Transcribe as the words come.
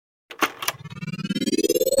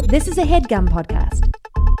This is a HeadGum podcast.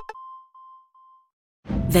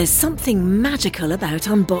 There's something magical about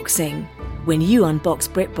unboxing. When you unbox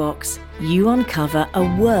BritBox, you uncover a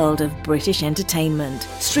world of British entertainment.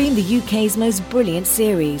 Stream the UK's most brilliant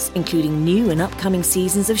series, including new and upcoming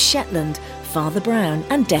seasons of Shetland, Father Brown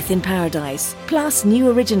and Death in Paradise. Plus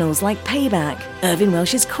new originals like Payback, Irvine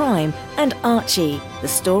Welsh's Crime and Archie, the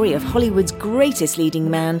story of Hollywood's greatest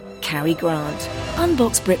leading man, Cary Grant.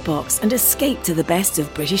 Unbox BritBox and escape to the best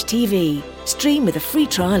of British TV. Stream with a free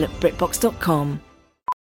trial at BritBox.com.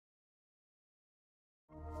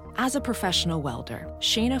 As a professional welder,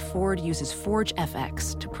 Shayna Ford uses Forge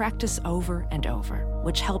FX to practice over and over,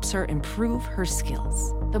 which helps her improve her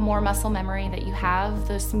skills. The more muscle memory that you have,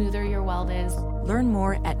 the smoother your weld is. Learn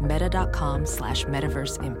more at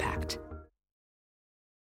meta.com/metaverseimpact.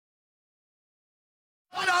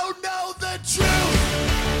 I don't know the truth.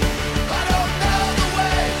 I don't know the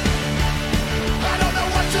way. I don't know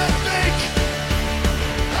what to think.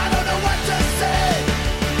 I don't know what to say.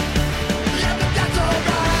 Yeah, but that's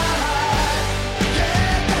alright.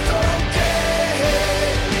 Yeah, that's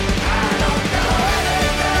okay. I don't know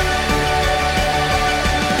anything.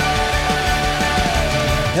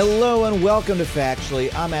 Hello and welcome to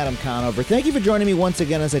Factually. I'm Adam Conover. Thank you for joining me once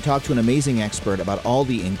again as I talk to an amazing expert about all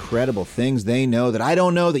the incredible things they know that I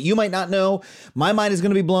don't know, that you might not know. My mind is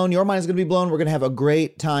going to be blown. Your mind is going to be blown. We're going to have a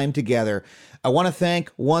great time together. I want to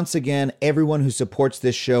thank once again everyone who supports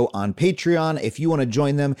this show on Patreon. If you want to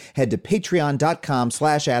join them, head to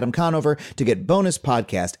patreon.com/Adam Conover to get bonus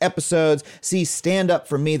podcast episodes, see stand-up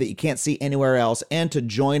from me that you can't see anywhere else, and to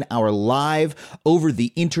join our live over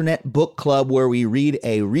the internet book club where we read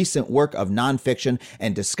a recent work of nonfiction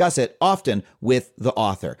and discuss it often with the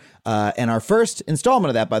author. And our first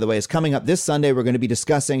installment of that, by the way, is coming up this Sunday. We're going to be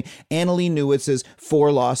discussing Annalee Newitz's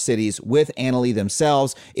Four Lost Cities with Annalee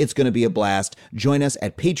themselves. It's going to be a blast. Join us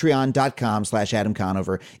at patreon.com/Adam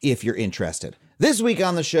Conover if you're interested. This week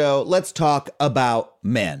on the show, let's talk about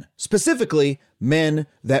men, specifically men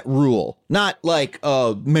that rule. Not like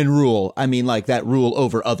men rule, I mean like that rule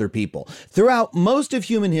over other people. Throughout most of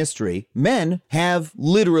human history, men have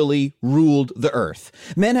literally ruled the earth.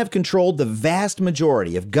 Men have controlled the vast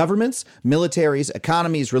majority of governments, militaries,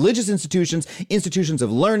 economies, religious institutions, institutions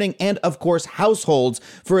of learning, and of course households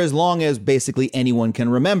for as long as basically anyone can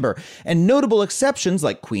remember. And notable exceptions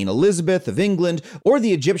like Queen Elizabeth of England or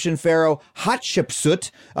the Egyptian pharaoh Hatshepsut,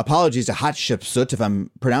 apologies to Hatshepsut if I'm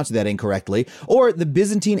pronouncing that incorrectly, or the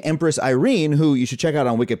Byzantine Empress Irene, who you should check out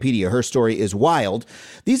on Wikipedia. Her story is wild.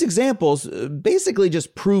 These examples basically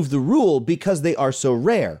just prove the rule because they are so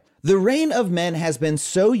rare. The reign of men has been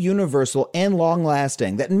so universal and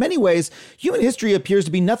long-lasting that in many ways, human history appears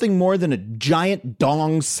to be nothing more than a giant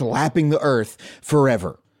dong slapping the earth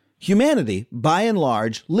forever. Humanity, by and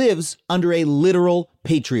large, lives under a literal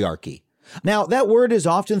patriarchy. Now, that word is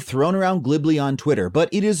often thrown around glibly on Twitter, but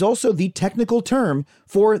it is also the technical term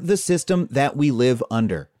for the system that we live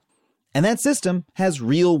under. And that system has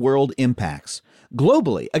real-world impacts.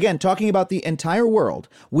 Globally, again, talking about the entire world,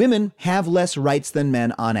 women have less rights than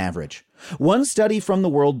men on average. One study from the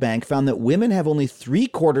World Bank found that women have only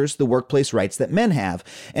 3/4 the workplace rights that men have,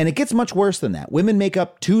 and it gets much worse than that. Women make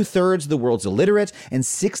up 2/3 of the world's illiterate and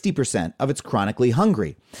 60% of its chronically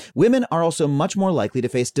hungry. Women are also much more likely to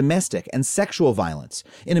face domestic and sexual violence.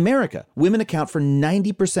 In America, women account for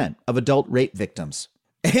 90% of adult rape victims.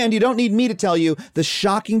 And you don't need me to tell you the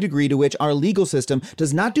shocking degree to which our legal system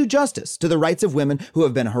does not do justice to the rights of women who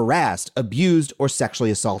have been harassed, abused, or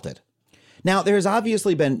sexually assaulted. Now, there has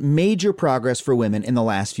obviously been major progress for women in the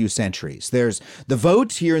last few centuries. There's the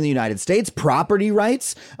vote here in the United States, property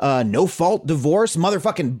rights, no-fault divorce,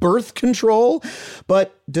 motherfucking birth control.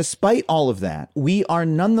 But despite all of that, we are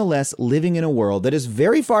nonetheless living in a world that is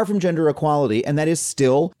very far from gender equality and that is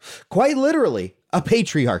still, quite literally, a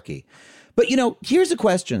patriarchy. But, here's a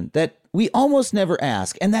question that we almost never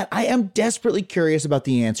ask and that I am desperately curious about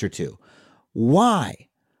the answer to. Why?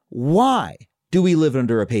 Why do we live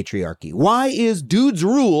under a patriarchy? Why is dudes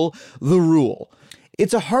rule the rule?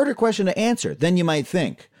 It's a harder question to answer than you might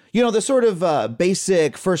think. The sort of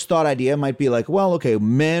basic first thought idea might be like, well, okay,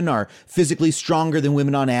 men are physically stronger than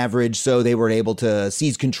women on average, so they were able to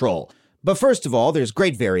seize control. But first of all, there's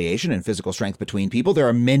great variation in physical strength between people. There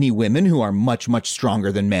are many women who are much, much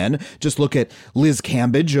stronger than men. Just look at Liz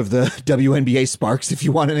Cambage of the WNBA Sparks, if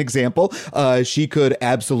you want an example. She could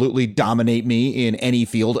absolutely dominate me in any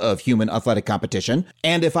field of human athletic competition.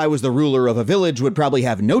 And if I was the ruler of a village, would probably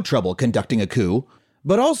have no trouble conducting a coup.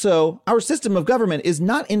 But also, our system of government is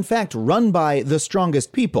not, in fact, run by the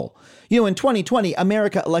strongest people. You know, in 2020,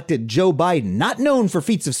 America elected Joe Biden, not known for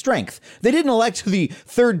feats of strength. They didn't elect the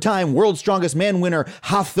third-time World's Strongest Man winner,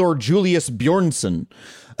 Hafthor Julius Bjornsson.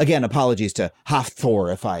 Again, apologies to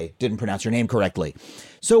Hafthor if I didn't pronounce your name correctly.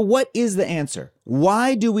 So what is the answer?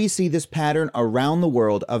 Why do we see this pattern around the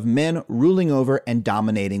world of men ruling over and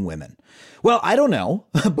dominating women? Well, I don't know,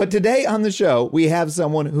 but today on the show, we have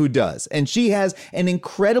someone who does, and she has an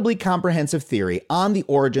incredibly comprehensive theory on the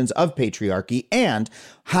origins of patriarchy and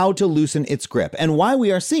how to loosen its grip, and why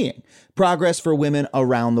we are seeing progress for women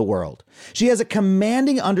around the world. She has a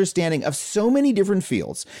commanding understanding of so many different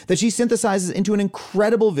fields that she synthesizes into an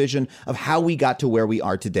incredible vision of how we got to where we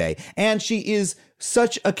are today, and she is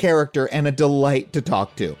such a character and a delight to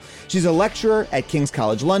talk to. She's a lecturer at King's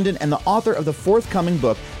College London and the author of the forthcoming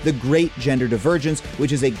book, The Great Gender Divergence,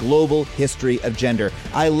 which is a global history of gender.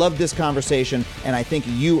 I love this conversation, and I think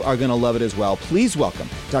you are going to love it as well. Please welcome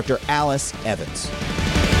Dr. Alice Evans.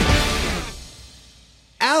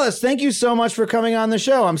 Alice, thank you so much for coming on the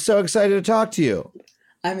show. I'm so excited to talk to you.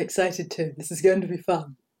 I'm excited too. This is going to be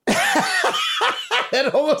fun.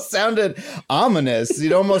 It almost sounded ominous.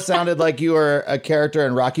 It almost sounded like you were a character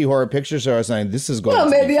in Rocky Horror Picture Show or something. This is going to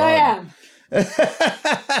be fun. Well, maybe I am.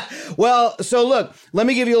 Well, so look, let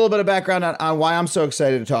me give you a little bit of background on why I'm so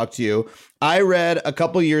excited to talk to you. I read a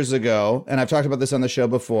couple years ago, and I've talked about this on the show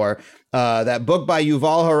before, that book by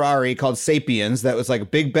Yuval Harari called Sapiens that was like a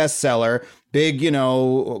big bestseller, big,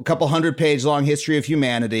 a couple 100-page long history of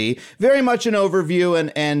humanity, very much an overview.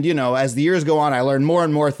 And as the years go on, I learn more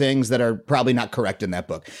and more things that are probably not correct in that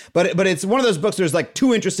book. But it's one of those books, there's like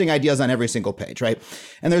 2 interesting ideas on every single page, right?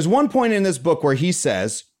 And there's one point in this book where he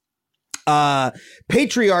says,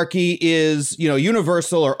 patriarchy is,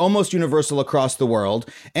 universal or almost universal across the world,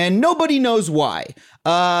 and nobody knows why.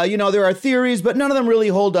 There are theories, but none of them really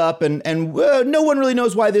hold up, and no one really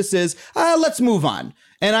knows why this is. Let's move on.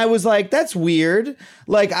 And I was like, that's weird.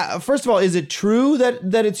 Like, first of all, is it true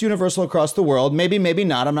that it's universal across the world? Maybe, maybe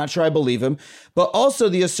not. I'm not sure I believe him. But also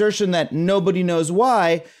the assertion that nobody knows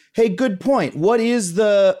why. Hey, good point. What is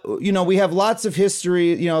we have lots of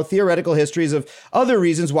history, theoretical histories of other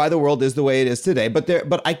reasons why the world is the way it is today.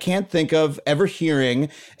 But I can't think of ever hearing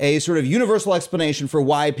a sort of universal explanation for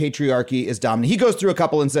why patriarchy is dominant. He goes through a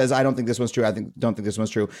couple and says, I don't think this one's true. Don't think this one's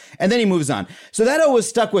true. And then he moves on. So that always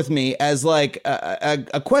stuck with me as like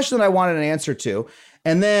a question that I wanted an answer to.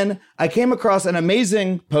 And then I came across an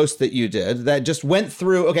amazing post that you did that just went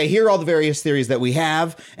through, okay, here are all the various theories that we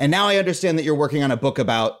have. And now I understand that you're working on a book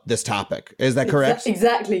about this topic. Is that correct?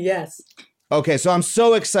 Exactly, yes. Okay, so I'm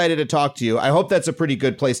so excited to talk to you. I hope that's a pretty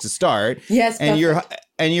good place to start. Yes, and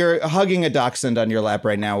perfect. you're hugging a dachshund on your lap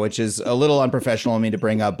right now, which is a little unprofessional of me to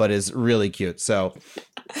bring up, but is really cute. So,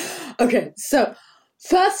 okay, so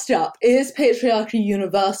first up, is patriarchy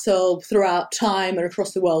universal throughout time and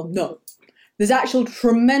across the world? No. There's actual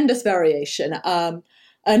tremendous variation. And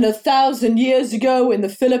 1,000 years ago in the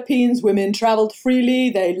Philippines, women traveled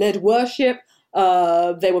freely. They led worship.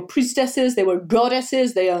 They were priestesses. They were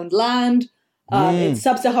goddesses. They owned land. In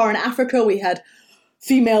sub-Saharan Africa, we had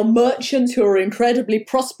female merchants who were incredibly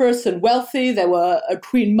prosperous and wealthy. There were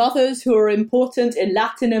queen mothers who were important. In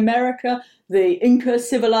Latin America, the Inca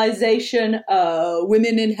civilization,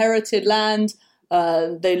 women inherited land.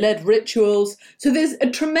 They led rituals. So there's a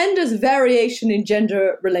tremendous variation in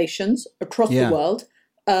gender relations across the world.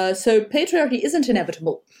 So patriarchy isn't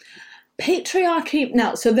inevitable. Patriarchy,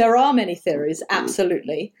 now, so there are many theories,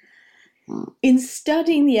 absolutely. In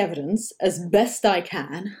studying the evidence as best I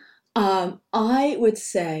can, I would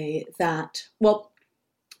say that, well,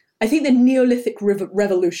 I think the Neolithic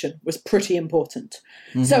revolution was pretty important.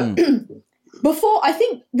 Mm-hmm. So before, I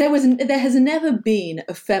think there has never been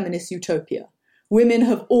a feminist utopia. Women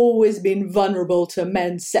have always been vulnerable to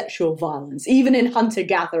men's sexual violence, even in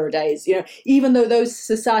hunter-gatherer days. Even though those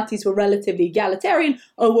societies were relatively egalitarian,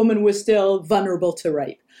 a woman was still vulnerable to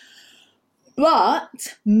rape.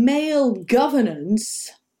 But male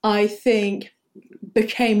governance, I think,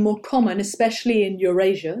 became more common, especially in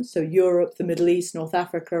Eurasia, so Europe, the Middle East, North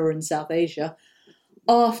Africa, and South Asia,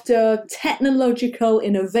 after technological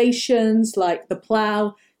innovations like the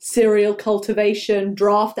plough, cereal cultivation,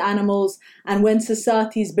 draft animals, and when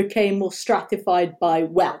societies became more stratified by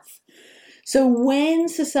wealth. So when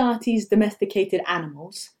societies domesticated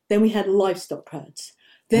animals, then we had livestock herds.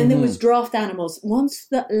 Then there was draft animals. Once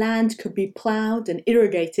the land could be ploughed and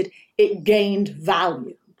irrigated, it gained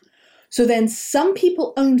value. So then some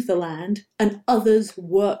people owned the land and others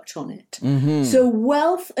worked on it. So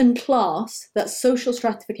wealth and class, that social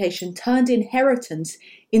stratification, turned inheritance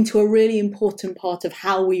into a really important part of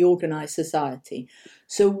how we organize society.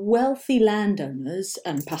 So wealthy landowners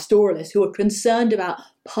and pastoralists who are concerned about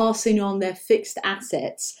passing on their fixed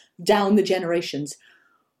assets down the generations,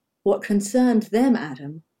 what concerned them,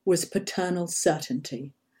 Adam, was paternal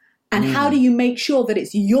certainty. And how do you make sure that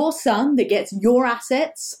it's your son that gets your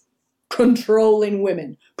assets? Controlling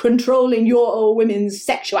women, controlling your women's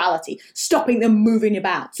sexuality, stopping them moving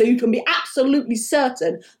about. So you can be absolutely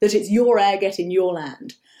certain that it's your heir getting your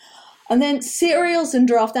land. And then cereals and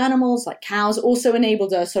draft animals like cows also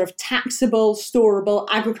enabled a sort of taxable, storable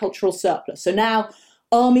agricultural surplus. So now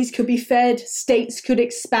armies could be fed, states could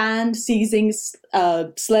expand, seizing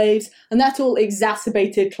slaves, and that all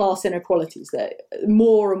exacerbated class inequalities,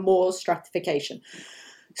 more and more stratification.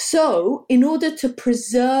 So, in order to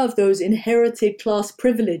preserve those inherited class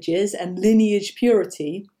privileges and lineage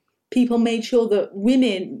purity, people made sure that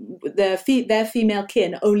women, their female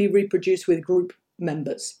kin, only reproduce with group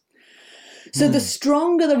members. So the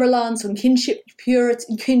stronger the reliance on kinship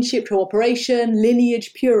cooperation,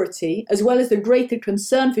 lineage purity, as well as the greater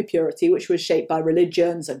concern for purity, which was shaped by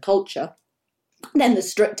religions and culture, then the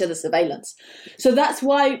stricter the surveillance. So that's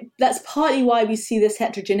partly why we see this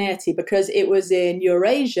heterogeneity, because it was in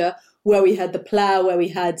Eurasia where we had the plough, where we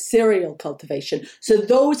had cereal cultivation. So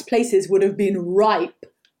those places would have been ripe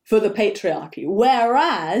for the patriarchy.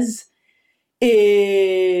 Whereas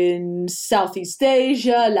in Southeast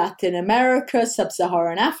Asia, Latin America,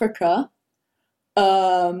 Sub-Saharan Africa,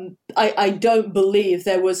 I don't believe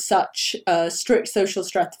there was such strict social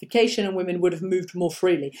stratification, and women would have moved more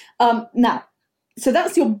freely. Now, so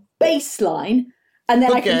that's your baseline, and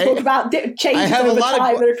then I can talk about changes over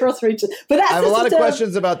time and across regions. But that's I have a lot of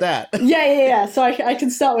questions about that. Yeah. So I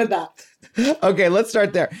can start with that. Okay, let's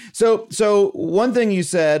start there. So one thing you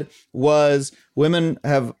said was women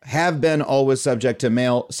have been always subject to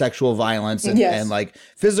male sexual violence and like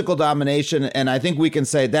physical domination, and I think we can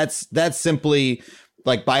say that's simply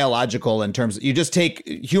like biological in terms of, you just take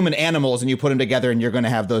human animals and you put them together and you're going to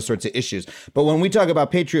have those sorts of issues. But when we talk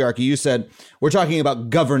about patriarchy, you said we're talking about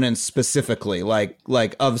governance specifically, like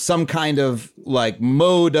of some kind of like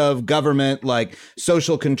mode of government, like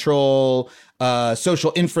social control,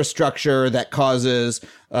 social infrastructure that causes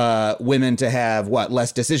women to have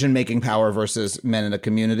less decision-making power versus men in a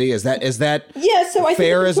community. Is that so I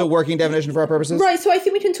fair as a working definition for our purposes? Right. So I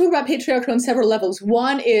think we can talk about patriarchy on several levels.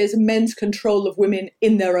 One is men's control of women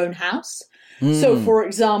in their own house. So, for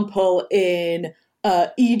example, in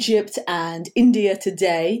Egypt and India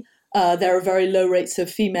today, there are very low rates of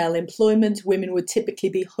female employment. Women would typically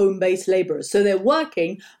be home-based laborers. So they're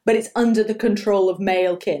working, but it's under the control of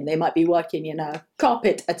male kin. They might be working in a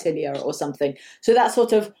carpet atelier or something. So that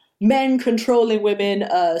sort of men controlling women,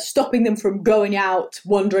 stopping them from going out,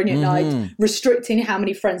 wandering at night, restricting how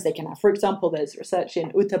many friends they can have. For example, there's research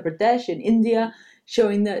in Uttar Pradesh in India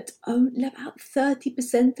showing that about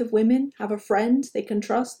 30% of women have a friend they can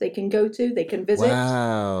trust, they can go to, they can visit.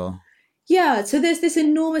 Wow. Yeah, so there's this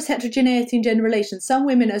enormous heterogeneity in gender relations. Some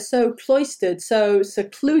women are so cloistered, so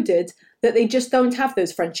secluded, that they just don't have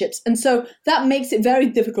those friendships. And so that makes it very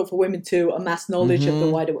difficult for women to amass knowledge of the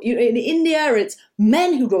wider world. In India, it's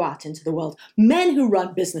men who go out into the world, men who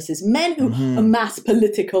run businesses, men who amass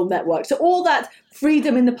political networks. So all that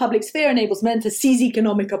freedom in the public sphere enables men to seize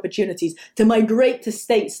economic opportunities, to migrate to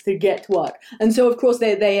states to get work. And so, of course,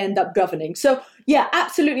 they end up governing. So, yeah,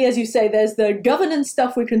 absolutely, as you say, there's the governance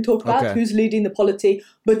stuff we can talk about, who's leading the polity,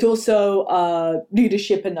 but also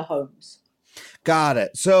leadership in the homes. Got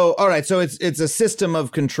it. So, all right. So it's a system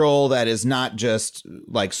of control that is not just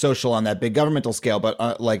like social on that big governmental scale,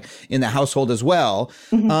 but like in the household as well.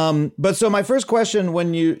 But so my first question,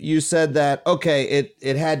 when you said that, okay,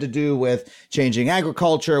 it had to do with changing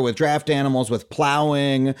agriculture, with draft animals, with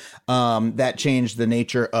plowing, that changed the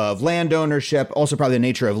nature of land ownership, also probably the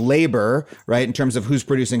nature of labor, right? In terms of who's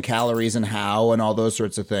producing calories and how and all those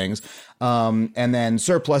sorts of things. And then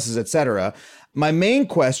surpluses, et cetera. My main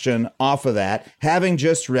question off of that, having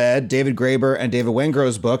just read David Graeber and David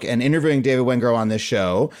Wengrow's book and interviewing David Wengrow on this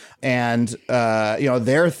show, and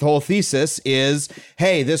their whole thesis is,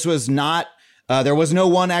 hey, this was not. There was no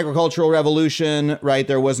one agricultural revolution, right?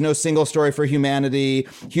 There was no single story for humanity.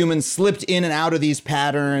 Humans slipped in and out of these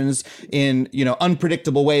patterns in,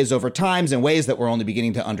 unpredictable ways over times, in ways that we're only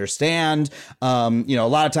beginning to understand. A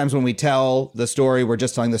lot of times when we tell the story, we're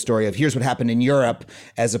just telling the story of here's what happened in Europe,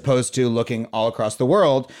 as opposed to looking all across the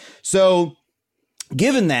world. So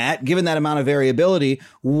given that amount of variability,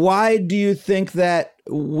 why do you think that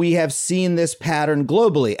we have seen this pattern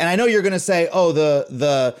globally? And I know you're going to say, oh,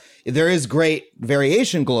 there is great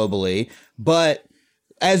variation globally, but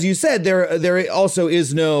as you said, there also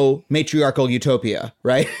is no matriarchal utopia,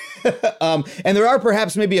 right? And there are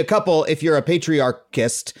perhaps maybe a couple, if you're a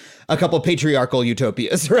patriarchist, a couple patriarchal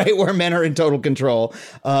utopias, right? Where men are in total control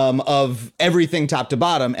of everything top to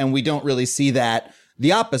bottom. And we don't really see that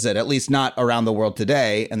the opposite, at least not around the world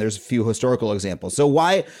today. And there's a few historical examples. So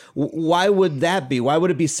why would that be? Why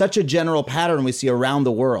would it be such a general pattern we see around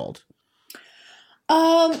the world?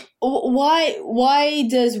 Why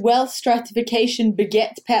does wealth stratification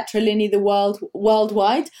beget patrilineal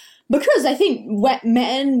worldwide? Because I think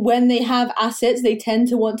men, when they have assets, they tend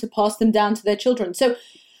to want to pass them down to their children. So,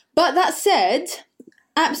 but that said,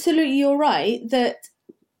 absolutely you're right that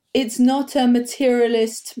it's not a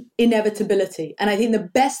materialist inevitability. And I think the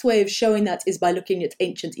best way of showing that is by looking at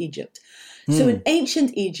ancient Egypt. So in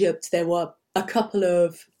ancient Egypt, there were a couple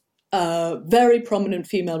of very prominent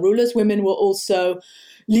female rulers. Women were also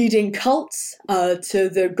leading cults to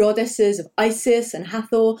the goddesses of Isis and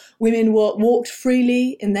Hathor. Women walked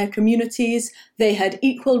freely in their communities. They had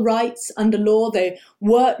equal rights under law. They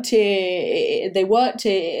worked in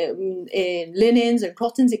linens and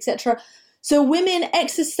cottons, etc. So women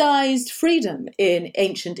exercised freedom in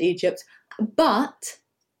ancient Egypt. But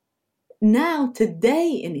now, today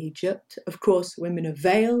in Egypt, of course, women are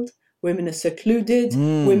veiled. Women are secluded.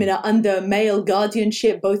 Women are under male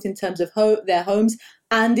guardianship, both in terms of their homes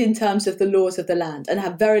and in terms of the laws of the land, and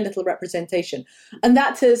have very little representation. And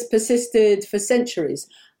that has persisted for centuries.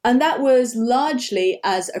 And that was largely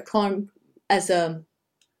as a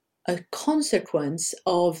consequence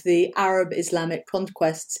of the Arab Islamic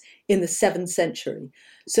conquests in the 7th century.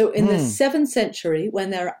 So in the 7th century, when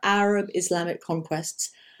there are Arab Islamic conquests,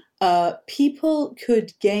 people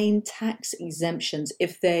could gain tax exemptions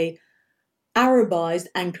if they Arabized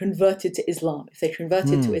and converted to Islam,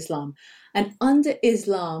 And under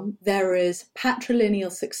Islam, there is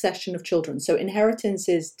patrilineal succession of children. So inheritance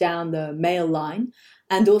is down the male line,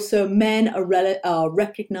 and also men are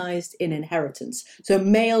recognized in inheritance. So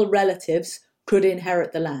male relatives could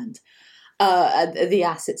inherit the land, the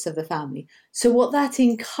assets of the family. So what that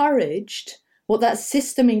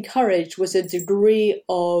system encouraged was a degree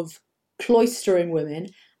of cloistering women,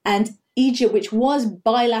 and Egypt, which was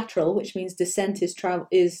bilateral, which means descent is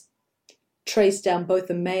traced down both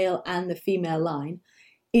the male and the female line,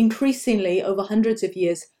 increasingly over hundreds of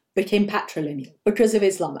years became patrilineal because of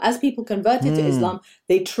Islam. As people converted to Islam,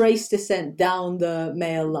 they traced descent down the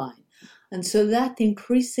male line. And so that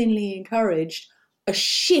increasingly encouraged a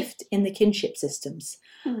shift in the kinship systems.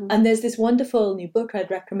 And there's this wonderful new book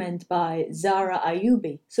I'd recommend by Zara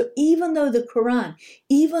Ayubi. So even though the Quran,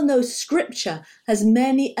 even though scripture has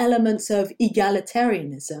many elements of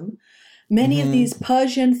egalitarianism, many of these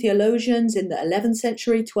Persian theologians in the 11th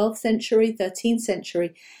century, 12th century, 13th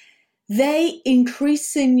century, and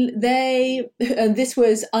this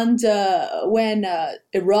was under when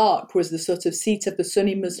Iraq was the sort of seat of the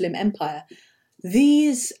Sunni Muslim empire,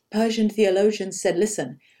 these Persian theologians said,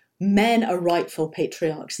 listen, men are rightful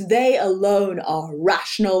patriarchs. They alone are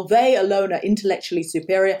rational. They alone are intellectually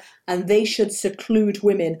superior, and they should seclude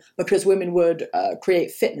women because women would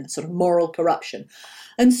create fitna, sort of moral corruption.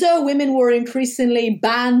 And so women were increasingly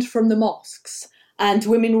banned from the mosques, and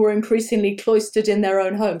women were increasingly cloistered in their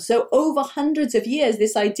own homes. So over hundreds of years,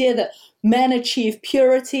 this idea that men achieve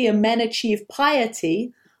purity and men achieve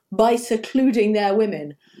piety by secluding their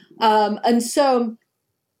women. And so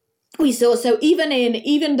we saw,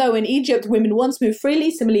 even though in Egypt women once moved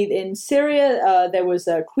freely, similarly in Syria, there was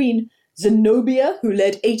Queen Zenobia who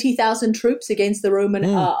led 80,000 troops against the Roman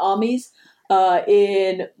armies.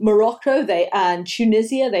 In Morocco and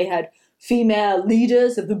Tunisia, they had female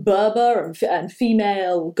leaders of the Berber and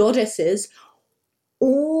female goddesses.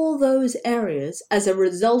 All those areas, as a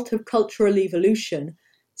result of cultural evolution,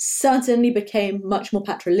 suddenly became much more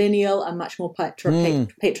patrilineal and much more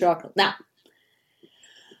patriarchal. Now,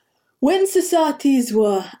 when societies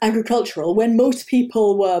were agricultural, when most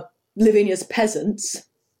people were living as peasants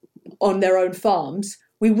on their own farms,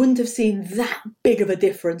 we wouldn't have seen that big of a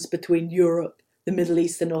difference between Europe, the Middle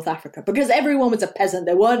East, and North Africa, because everyone was a peasant.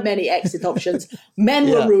 There weren't many exit options. Men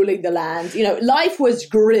were ruling the land. Life was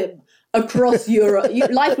grim across Europe.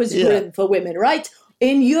 Life was grim for women, right?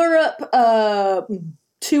 In Europe,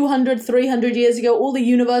 200, 300 years ago, all the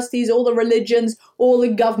universities, all the religions, all the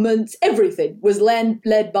governments, everything was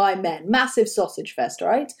led by men. Massive sausage fest,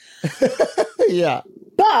 right? Yeah.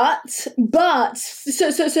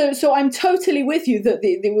 So I'm totally with you that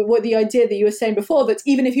the idea that you were saying before, that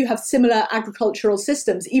even if you have similar agricultural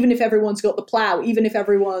systems, even if everyone's got the plow, even if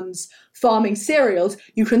everyone's farming cereals,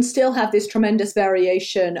 you can still have this tremendous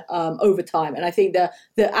variation over time. And I think the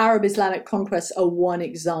Arab Islamic conquests are one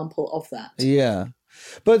example of that. Yeah.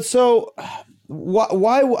 But so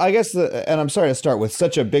why I guess, and I'm sorry to start with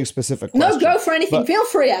such a big specific question. No, go for anything. Feel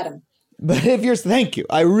free, Adam. But thank you.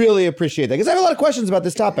 I really appreciate that because I have a lot of questions about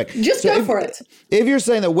this topic. Just go for it. If you're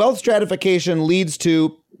saying that wealth stratification leads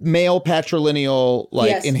to male patrilineal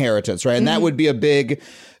inheritance, right? And that would be a big,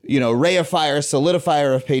 reifier,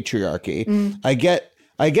 solidifier of patriarchy.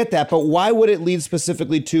 I get that, but why would it lead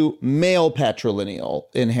specifically to male patrilineal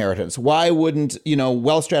inheritance? Why wouldn't,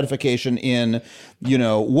 wealth stratification in,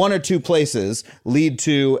 one or two places lead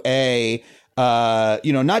to a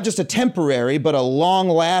not just a temporary, but a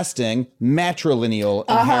long-lasting matrilineal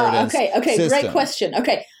inheritance Okay, system? Great question.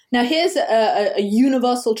 Okay, now here's a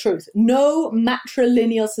universal truth. No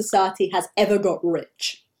matrilineal society has ever got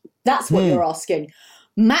rich. That's what you're asking.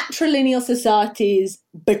 Matrilineal societies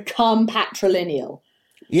become patrilineal.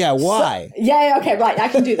 Yeah, why? Okay, right. I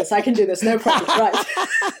can do this. No problem. Right.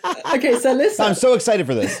 Okay, so listen. I'm so excited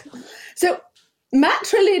for this. So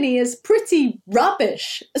matrilineal is pretty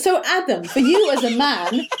rubbish. So Adam, for you as a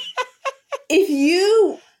man,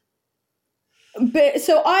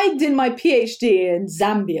 so I did my PhD in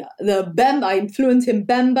Zambia. I'm fluent in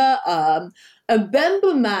Bemba. A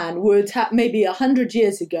Bemba man would have maybe 100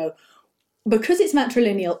 years ago, because it's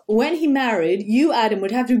matrilineal, when he married, you, Adam, would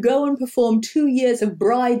have to go and perform 2 years of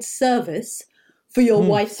bride service for your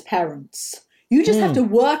wife's parents. You just have to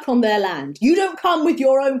work on their land. You don't come with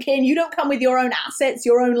your own kin. You don't come with your own assets,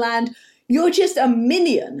 your own land. You're just a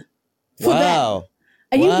minion for them.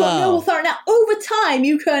 And you've got no authority. Now, over time,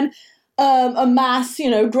 you can amass,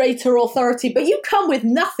 greater authority, but you come with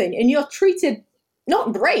nothing and you're treated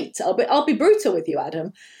not great. I'll be brutal with you,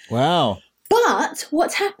 Adam. Wow. But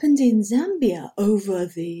what happened in Zambia over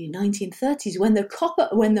the 1930s, when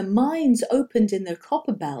the mines opened in the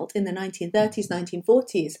copper belt in the 1930s,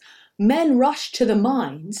 1940s, men rushed to the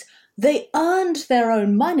mines, they earned their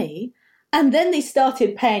own money, and then they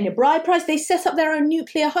started paying a bride price. They set up their own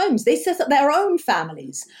nuclear homes. They set up their own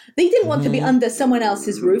families. They didn't want to be under someone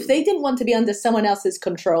else's roof. They didn't want to be under someone else's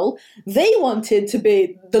control. They wanted to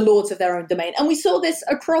be the lords of their own domain. And we saw this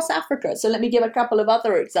across Africa. So let me give a couple of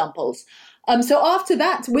other examples. So after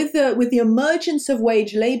that, with the emergence of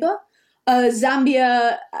wage labor,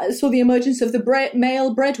 Zambia saw the emergence of the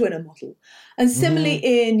male breadwinner model. And similarly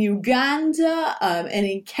in Uganda and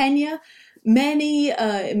in Kenya,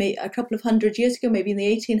 a couple of hundred years ago, maybe in the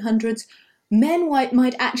 1800s, men in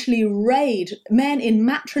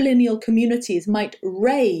matrilineal communities might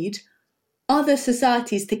raid other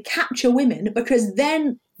societies to capture women, because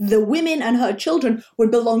then the women and her children would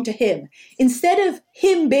belong to him. Instead of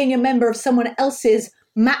him being a member of someone else's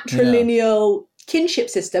matrilineal kinship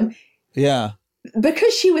system,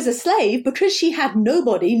 because she was a slave, because she had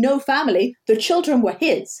nobody, no family, the children were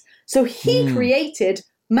his. So he created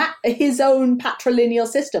his own patrilineal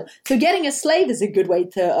system. So getting a slave is a good way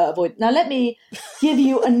to avoid. Now, let me give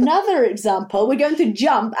you another example. We're going to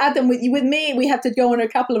jump. Adam, with me, we have to go on a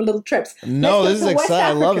couple of little trips. No, this is exciting.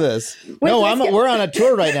 I love this. We're on a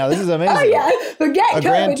tour right now. This is amazing. Oh, yeah. Forget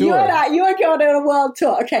COVID. You are going on a world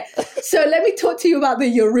tour. Okay. So let me talk to you about the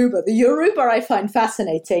Yoruba. The Yoruba I find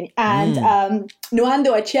fascinating. And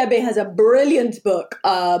Nwando Achebe has a brilliant book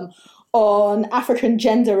on African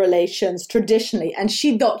gender relations traditionally. And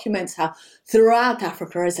she documents how throughout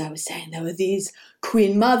Africa, as I was saying, there were these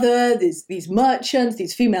queen mother, these merchants,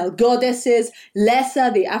 these female goddesses.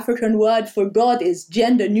 Lesa, the African word for god, is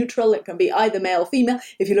gender neutral. It can be either male or female.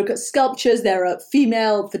 If you look at sculptures, there are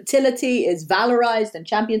female fertility is valorized and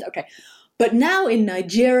championed. Okay. But now in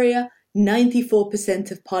Nigeria,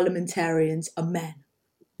 94% of parliamentarians are men.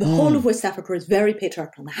 The whole of West Africa is very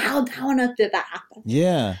patriarchal. How on earth did that happen?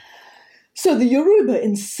 Yeah. So the Yoruba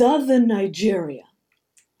in southern Nigeria,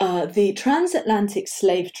 the transatlantic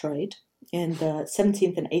slave trade in the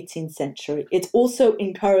 17th and 18th century, it also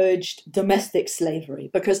encouraged domestic slavery,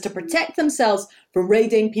 because to protect themselves from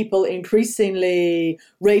raiding, people increasingly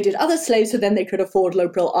raided other slaves, so then they could afford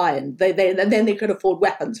local iron. Then they could afford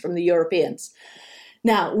weapons from the Europeans.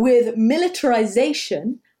 Now, with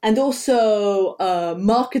militarization and also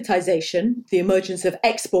marketization, the emergence of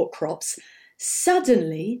export crops,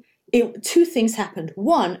 suddenly two things happened.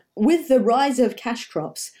 One, with the rise of cash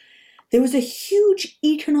crops, there was a huge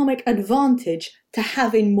economic advantage to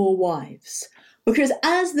having more wives. Because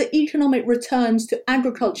as the economic returns to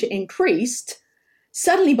agriculture increased,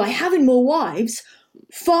 suddenly by having more wives,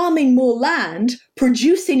 farming more land,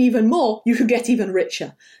 producing even more, you could get even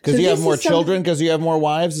richer. Because you have more children, because you have more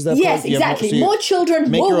wives? Is that yes, exactly. More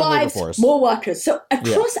children, more wives, more workers. So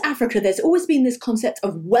across Africa, there's always been this concept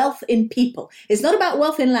of wealth in people. It's not about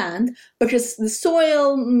wealth in land, because the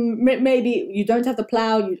soil, maybe you don't have the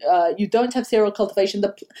plow, you don't have cereal cultivation.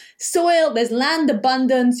 The soil, there's land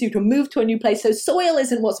abundance, you can move to a new place. So soil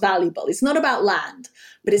isn't what's valuable. It's not about land,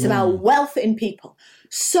 but it's about wealth in people.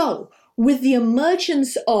 So with the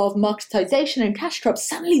emergence of marketization and cash crops,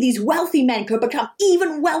 suddenly these wealthy men could become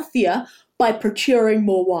even wealthier by procuring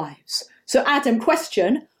more wives. So Adam,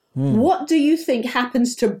 question, what do you think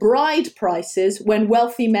happens to bride prices when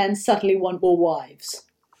wealthy men suddenly want more wives?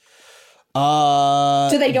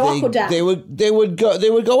 Do they go up or down? They would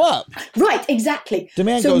go up. Right, exactly.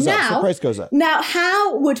 Demand goes up, so price goes up. Now,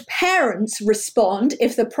 how would parents respond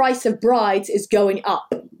if the price of brides is going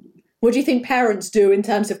up? What do you think parents do in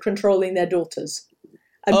terms of controlling their daughters?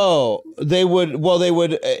 They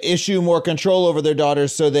would issue more control over their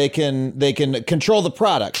daughters so they can control the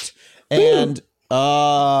product. And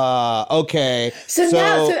okay. So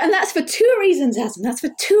now, and that's for two reasons, Adam. That's for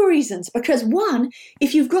two reasons. Because one,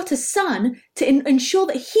 if you've got a son, to ensure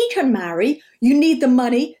that he can marry, you need the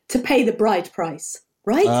money to pay the bride price.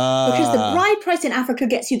 Right? Because the bride price in Africa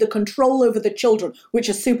gets you the control over the children, which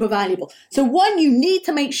is super valuable. So one, you need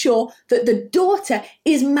to make sure that the daughter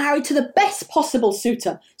is married to the best possible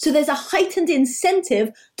suitor. So there's a heightened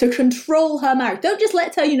incentive to control her marriage. Don't just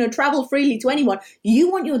let her, travel freely to anyone. You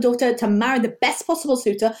want your daughter to marry the best possible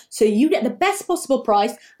suitor so you get the best possible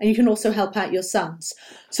price and you can also help out your sons.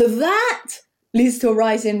 So that leads to a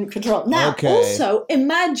rise in control. Now, also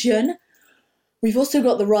imagine we've also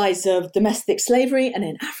got the rise of domestic slavery, and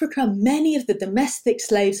in Africa, many of the domestic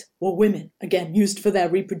slaves were women, again, used for their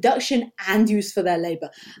reproduction and used for their labor.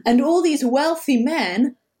 And all these wealthy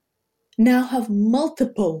men now have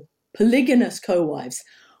multiple polygynous co-wives.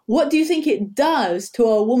 What do you think it does to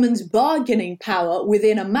a woman's bargaining power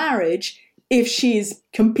within a marriage if she's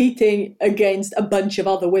competing against a bunch of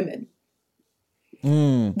other women?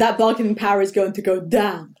 That bargaining power is going to go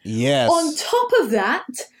down. Yes. On top of that,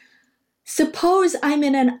 suppose I'm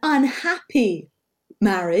in an unhappy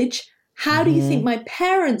marriage. How do you think my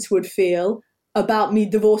parents would feel about me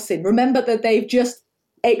divorcing? Remember that they've just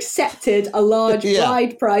accepted a large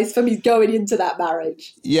bride price for me going into that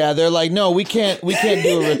marriage. Yeah, they're like, no, we can't do a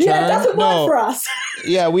return. Yeah, it doesn't work for us.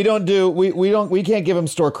 Yeah, we can't give them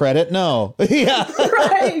store credit. No. Yeah.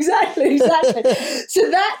 Right, exactly.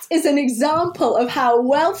 So that is an example of how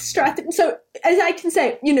wealth strategy. So as I can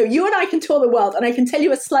say, you and I can tour the world and I can tell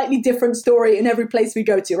you a slightly different story in every place we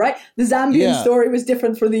go to, right? The Zambian story was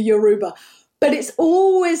different from the Yoruba. But it's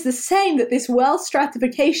always the same, that this wealth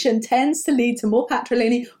stratification tends to lead to more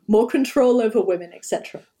patrilineal, more control over women,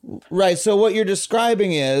 etc. Right. So what you're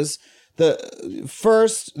describing is that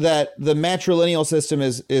the matrilineal system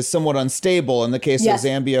is somewhat unstable in the case of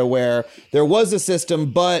Zambia, where there was a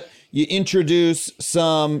system, but you introduce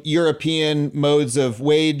some European modes of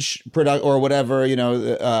wage product or whatever,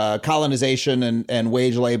 colonization and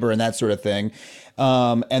wage labor and that sort of thing.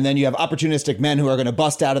 And then you have opportunistic men who are going to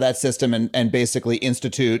bust out of that system and basically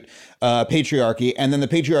institute patriarchy. And then the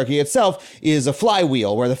patriarchy itself is a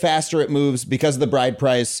flywheel where the faster it moves because of the bride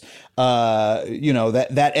price,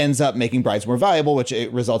 that ends up making brides more valuable, which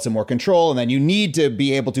it results in more control. And then you need to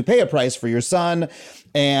be able to pay a price for your son.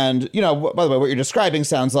 And, by the way, what you're describing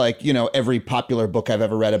sounds like, every popular book I've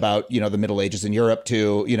ever read about, the Middle Ages in Europe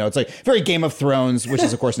too. It's like very Game of Thrones, which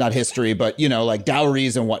is, of course, not history, but, like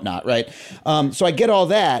dowries and whatnot. Right. So I get all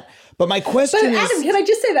that. But my question is... Adam, can I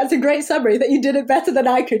just say that's a great summary, that you did it better than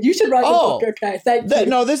I could. You should write the book. Okay, thank you.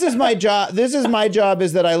 No, this is my job. This is my job,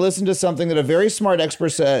 is that I listen to something that a very smart expert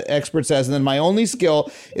says, and then my only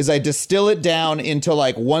skill is I distill it down into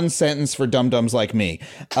like one sentence for dum-dums like me.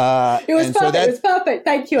 It was perfect.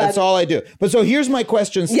 Thank you, Adam. That's all I do. But so here's my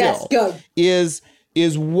question still. Yes, go.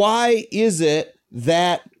 Is why is it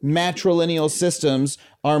that matrilineal systems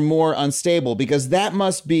are more unstable? Because that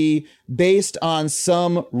must be based on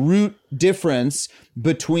some root difference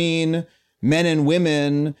between men and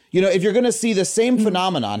women. If you're going to see the same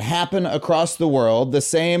phenomenon happen across the world, the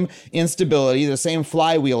same instability, the same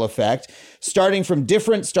flywheel effect, starting from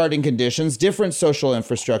different starting conditions, different social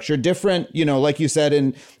infrastructure, different, like you said,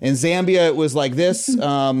 in Zambia, it was like this,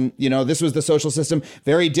 this was the social system,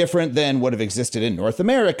 very different than what have existed in North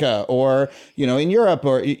America or, in Europe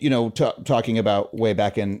or, talking about way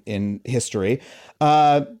back in history.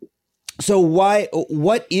 So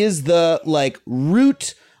what is the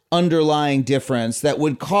root underlying difference that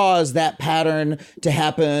would cause that pattern to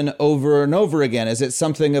happen over and over again? Is it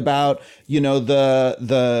something about, simply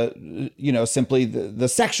the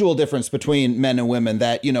sexual difference between men and women,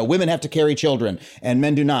 that, women have to carry children and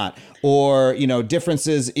men do not, or,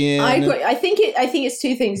 differences in... I agree. I think it's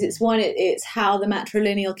two things. It's one, it's how the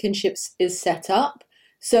matrilineal kinships is set up.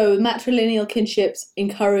 So matrilineal kinships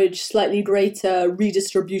encourage slightly greater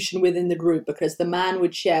redistribution within the group, because the man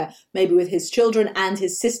would share maybe with his children and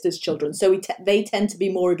his sister's children. So they tend to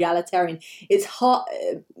be more egalitarian. It's hard.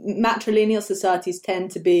 Matrilineal societies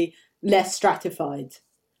tend to be less stratified.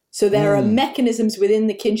 So there are mechanisms within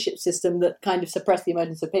the kinship system that kind of suppress the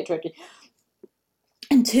emergence of patriarchy.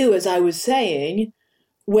 And two, as I was saying,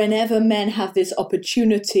 whenever men have this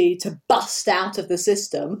opportunity to bust out of the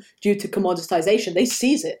system due to commoditization, they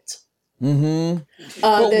seize it. Mm-hmm.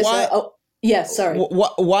 Sorry.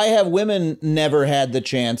 Why have women never had the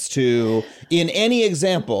chance to, in any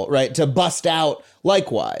example, right, to bust out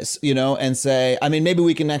likewise, and say, I mean, maybe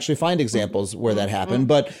we can actually find examples where that happened.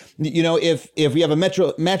 But, if we have a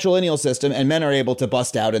matrilineal system and men are able to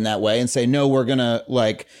bust out in that way and say, no, we're going to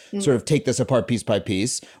sort of take this apart piece by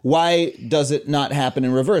piece, why does it not happen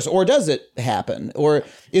in reverse? Or does it happen? Or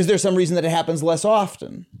is there some reason that it happens less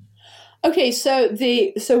often? Okay, so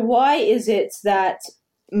why is it that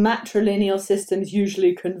matrilineal systems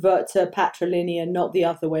usually convert to patrilineal, not the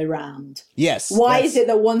other way around? Yes. Why is it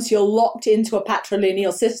that once you're locked into a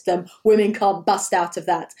patrilineal system, women can't bust out of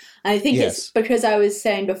that? And I think it's because I was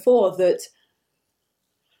saying before that,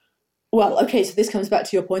 well, okay, so this comes back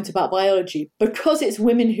to your point about biology. Because it's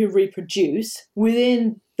women who reproduce,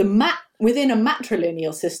 within a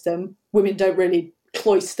matrilineal system, women don't really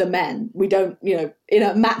cloister men. We don't, in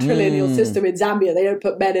a matrilineal system in Zambia, they don't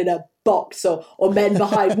put men in a box or men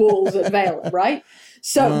behind walls and veil, right?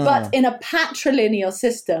 So, but in a patrilineal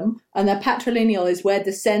system, and the patrilineal is where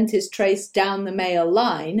descent is traced down the male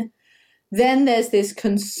line, then there's this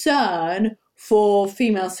concern for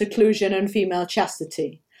female seclusion and female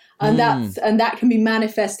chastity. And that can be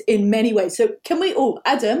manifest in many ways. So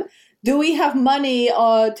Adam, do we have money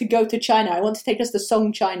to go to China? I want to take us to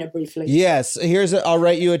Song China briefly. Yes, I'll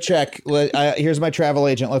write you a check. Here's my travel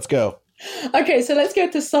agent. Let's go. Okay, so let's go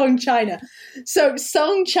to Song China. So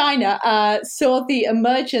Song China saw the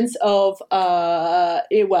emergence of,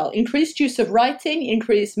 increased use of writing,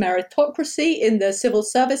 increased meritocracy in the civil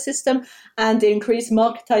service system, and increased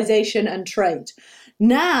marketization and trade.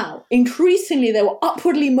 Now, increasingly, there were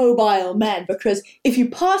upwardly mobile men, because if you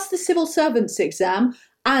pass the civil servants exam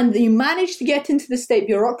and you managed to get into the state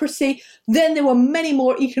bureaucracy, then there were many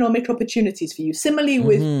more economic opportunities for you. Similarly,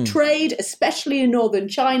 with trade, especially in northern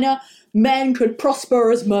China, men could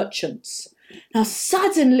prosper as merchants. Now,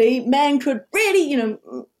 suddenly, men could really, there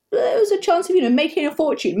was a chance of, making a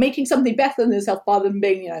fortune, making something better than themselves rather than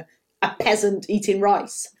being, a peasant eating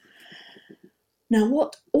rice. Now,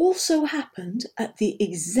 what also happened at the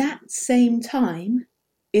exact same time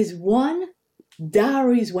is, one,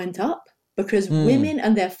 dowries went up because women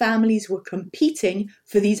and their families were competing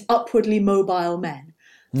for these upwardly mobile men.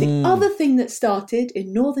 The other thing that started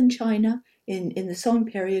in northern China in the Song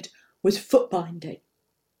period was foot binding.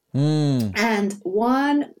 And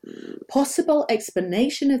one possible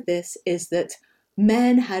explanation of this is that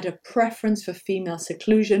men had a preference for female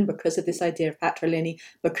seclusion because of this idea of patrilineal,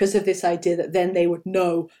 because of this idea that then they would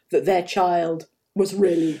know that their child was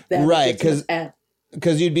really their legitimate heir.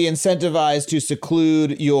 Because you'd be incentivized to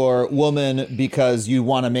seclude your woman because you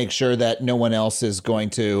want to make sure that no one else is going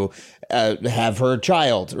to have her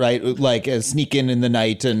child, right? Like sneak in the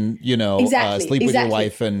night and, sleep with your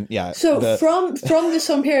wife. And So from the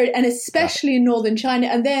Song period, and especially in northern China,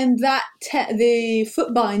 and then the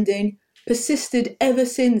foot binding persisted ever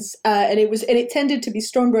since, and it tended to be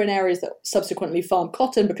stronger in areas that subsequently farmed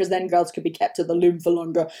cotton, because then girls could be kept at the loom for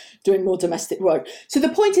longer doing more domestic work. So the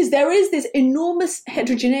point is, there is this enormous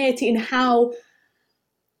heterogeneity in how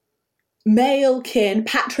male kin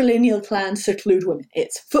patrilineal clans seclude women.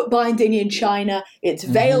 It's foot binding in China, it's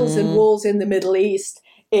veils and walls in the Middle East,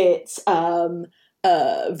 it's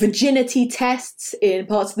virginity tests in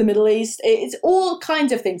parts of the Middle East. It's all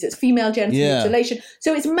kinds of things. It's female genital mutilation.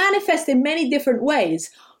 So it's manifest in many different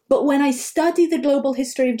ways. But when I study the global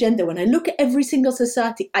history of gender, when I look at every single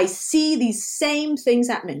society, I see these same things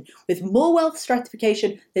happening. With more wealth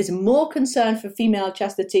stratification, there's more concern for female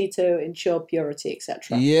chastity to ensure purity,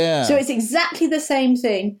 etc. Yeah. So it's exactly the same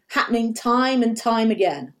thing happening time and time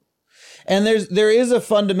again. And there is a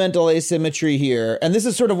fundamental asymmetry here. And this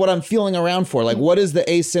is sort of what I'm feeling around for. Like, what is the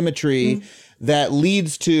asymmetry that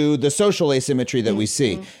leads to the social asymmetry that we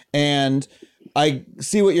see? And I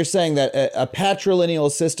see what you're saying, that a patrilineal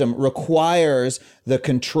system requires the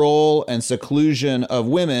control and seclusion of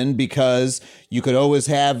women because you could always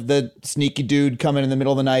have the sneaky dude coming in the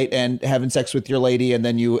middle of the night and having sex with your lady, and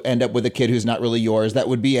then you end up with a kid who's not really yours. That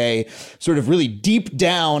would be a sort of really deep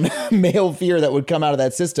down male fear that would come out of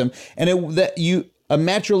that system. And a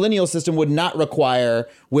matrilineal system would not require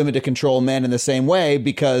women to control men in the same way,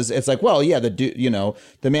 because it's like, well, yeah, the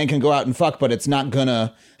man can go out and fuck, but it's not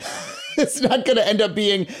gonna end up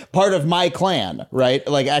being part of my clan, right?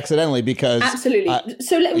 Like accidentally, because absolutely.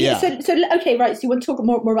 Okay, right. So you want to talk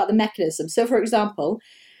more about the mechanism. So, for example,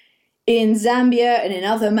 in Zambia and in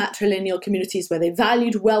other matrilineal communities where they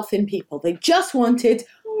valued wealth in people, they just wanted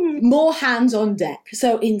more hands on deck.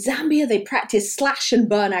 So in Zambia, they practice slash and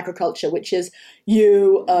burn agriculture, which is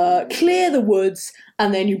you clear the woods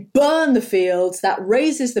and then you burn the fields. That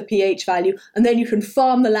raises the pH value, and then you can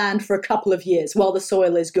farm the land for a couple of years while the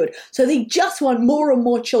soil is good. So they just want more and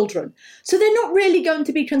more children. So they're not really going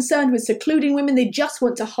to be concerned with secluding women. They just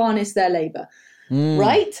want to harness their labor,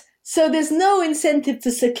 right? So there's no incentive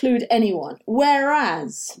to seclude anyone.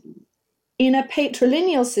 Whereas in a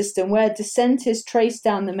patrilineal system where descent is traced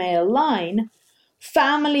down the male line,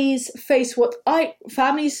 families face what I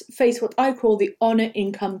call the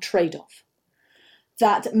honor-income trade-off.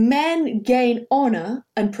 That men gain honor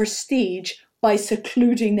and prestige by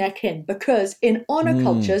secluding their kin, because in honor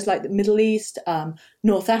cultures like the Middle East,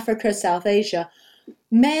 North Africa, South Asia,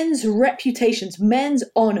 men's reputations, men's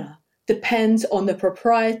honor depends on the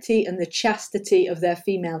propriety and the chastity of their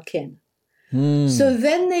female kin. So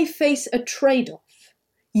then they face a trade-off.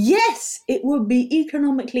 Yes, it would be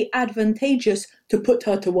economically advantageous to put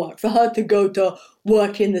her to work, for her to go to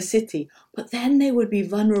work in the city. But then they would be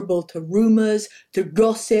vulnerable to rumors, to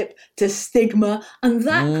gossip, to stigma, and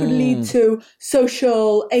that could lead to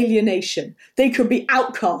social alienation. They could be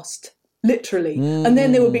outcast, literally. And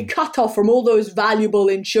then they would be cut off from all those valuable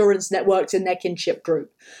insurance networks in their kinship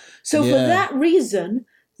group. So for that reason,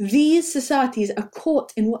 these societies are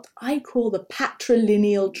caught in what I call the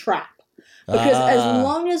patrilineal trap. Because as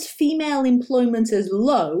long as female employment is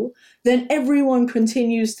low, then everyone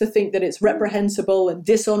continues to think that it's reprehensible and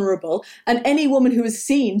dishonorable. And any woman who is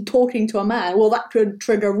seen talking to a man, well, that could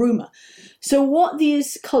trigger rumor. So what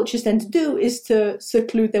these cultures tend to do is to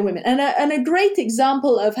seclude their women. And a great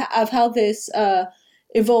example of how this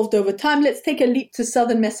evolved over time, let's take a leap to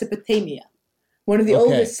southern Mesopotamia. One of the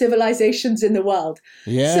oldest civilizations in the world.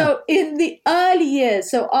 Yeah. So in the early years,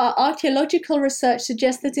 so our archaeological research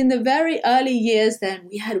suggests that in the very early years, then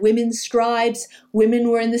we had women scribes, women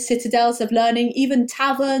were in the citadels of learning, even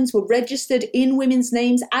taverns were registered in women's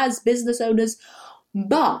names as business owners.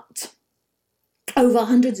 But over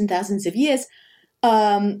hundreds and thousands of years,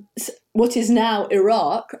 what is now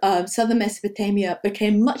Iraq, southern Mesopotamia,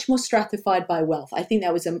 became much more stratified by wealth. I think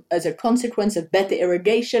that was as a consequence of better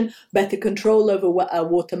irrigation, better control over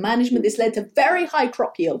water management. This led to very high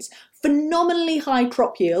crop yields, phenomenally high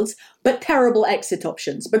crop yields, but terrible exit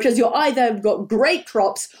options, because you're either got great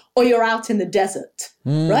crops or you're out in the desert,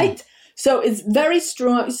 right? So it's very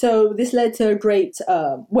strong. So this led to great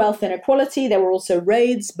wealth inequality. There were also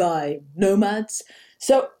raids by nomads.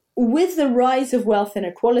 So with the rise of wealth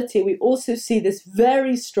inequality, we also see this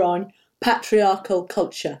very strong patriarchal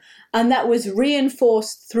culture. And that was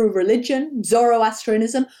reinforced through religion,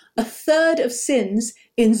 Zoroastrianism. A third of sins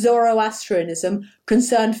in Zoroastrianism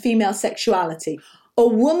concerned female sexuality. A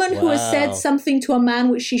woman who has said something to a man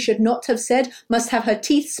which she should not have said must have her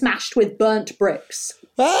teeth smashed with burnt bricks.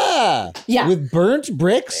 Yeah. With burnt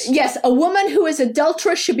bricks? Yes, a woman who is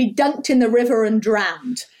adulterous should be dunked in the river and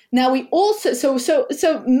drowned. Now we also, so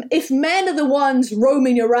if men are the ones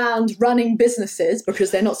roaming around running businesses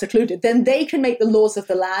because they're not secluded, then they can make the laws of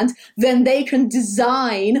the land, then they can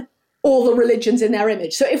design all the religions in their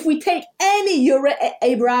image. So if we take any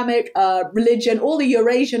Abrahamic religion, all the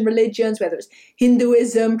Eurasian religions, whether it's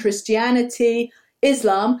Hinduism, Christianity,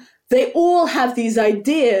 Islam, they all have these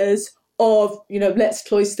ideas of, let's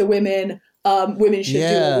cloister women, women should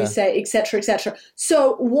do what we say, etc., etc.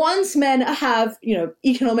 So once men have,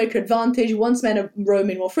 economic advantage, once men are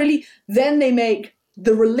roaming more freely, then they make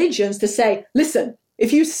the religions to say, listen,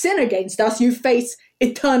 if you sin against us, you face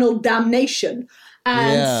eternal damnation.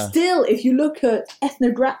 And still, if you look at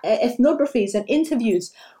ethnographies and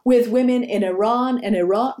interviews with women in Iran and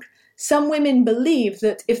Iraq, some women believe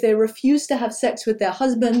that if they refuse to have sex with their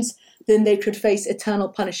husbands, then they could face eternal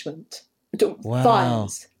punishment,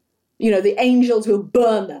 fires. The angels will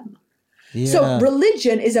burn them. Yeah. So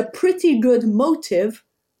religion is a pretty good motive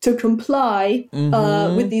to comply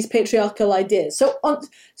with these patriarchal ideas.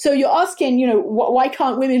 So you're asking, why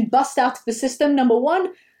can't women bust out of the system? Number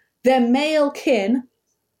one, their male kin,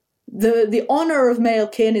 the honor of male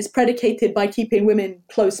kin is predicated by keeping women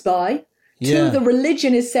close by. Yeah. 2, the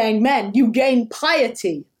religion is saying, men, you gain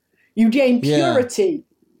piety, you gain purity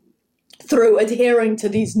through adhering to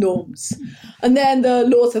these norms. And then the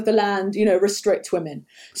laws of the land, restrict women.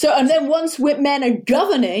 So, and then once men are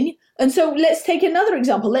governing, and so let's take another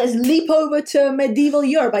example. Let's leap over to medieval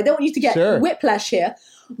Europe. I don't want you to get whiplash here.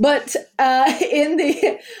 But with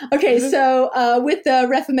the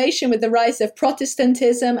Reformation, with the rise of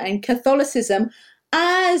Protestantism and Catholicism,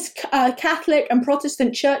 as Catholic and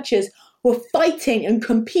Protestant churches were fighting and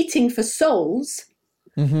competing for souls,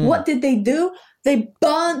 what did they do? They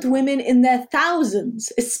burnt women in their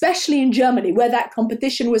thousands, especially in Germany, where that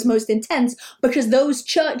competition was most intense, because those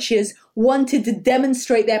churches wanted to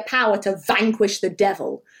demonstrate their power to vanquish the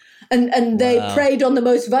devil. And they preyed on the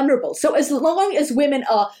most vulnerable. So as long as women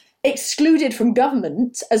are excluded from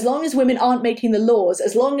government, as long as women aren't making the laws,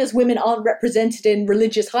 as long as women aren't represented in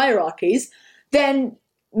religious hierarchies, then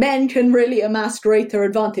men can really amass greater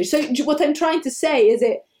advantage. So what I'm trying to say is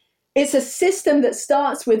it's a system that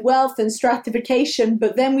starts with wealth and stratification,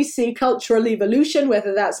 but then we see cultural evolution,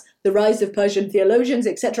 whether that's the rise of Persian theologians,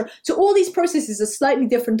 etc. So all these processes are slightly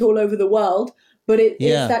different all over the world, but it's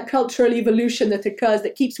that cultural evolution that occurs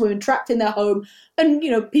that keeps women trapped in their home. And,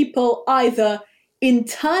 people either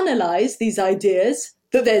internalize these ideas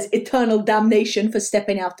that there's eternal damnation for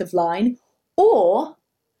stepping out of line, or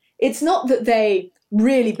it's not that they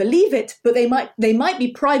really believe it, but they might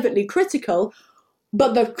be privately critical,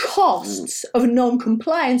 but the costs of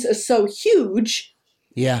non-compliance are so huge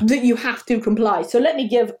that you have to comply. So let me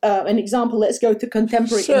give an example. Let's go to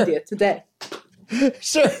contemporary India today.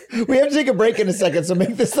 Sure. We have to take a break in a second, so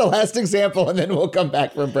make this the last example, and then we'll come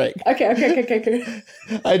back from break. Okay.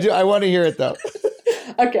 I want to hear it, though.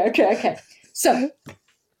 Okay. So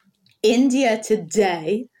India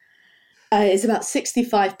today is about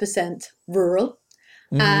 65% rural.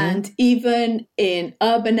 And even in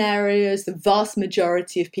urban areas, the vast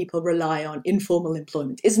majority of people rely on informal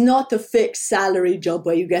employment. It's not a fixed salary job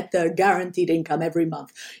where you get the guaranteed income every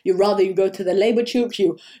month. You go to the labor chuk,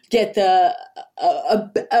 you get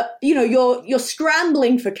you're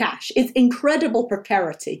scrambling for cash. It's incredible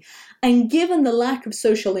precarity. And given the lack of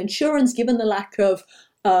social insurance, given the lack of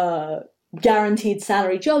guaranteed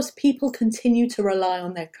salary jobs, people continue to rely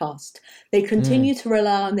on their caste. They continue to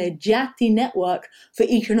rely on their jati network for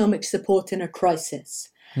economic support in a crisis.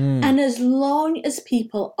 And as long as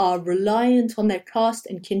people are reliant on their caste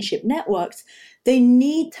and kinship networks, they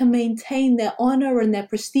need to maintain their honor and their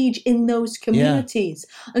prestige in those communities.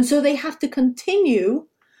 And so they have to continue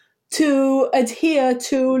to adhere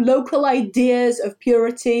to local ideas of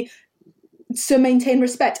purity to maintain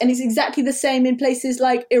respect. And it's exactly the same in places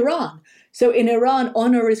like Iran. So in Iran,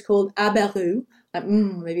 honor is called abaru.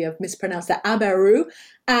 Maybe I've mispronounced that, abaru.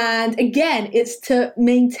 And again, it's to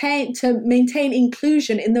maintain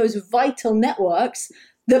inclusion in those vital networks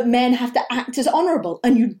that men have to act as honorable.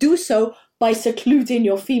 And you do so by secluding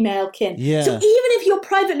your female kin. Yeah. So even if you're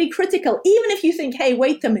privately critical, even if you think, hey,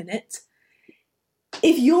 wait a minute,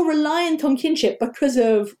 if you're reliant on kinship because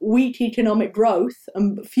of weak economic growth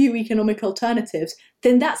and few economic alternatives,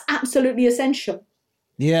 then that's absolutely essential.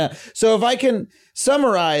 Yeah. So if I can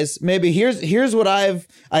summarize, maybe here's what I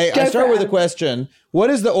start with a question.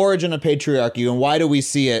 What is the origin of patriarchy, and why do we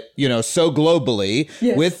see it, so globally?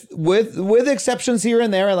 Yes. With exceptions here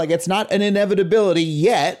and there, like it's not an inevitability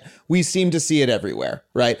yet. We seem to see it everywhere,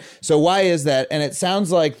 right? So why is that? And it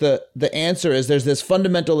sounds like the answer is there's this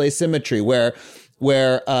fundamental asymmetry where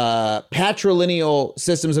patrilineal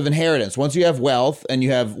systems of inheritance, once you have wealth and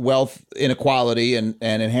you have wealth inequality and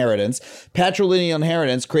inheritance, patrilineal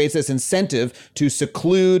inheritance creates this incentive to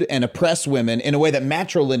seclude and oppress women in a way that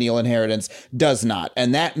matrilineal inheritance does not.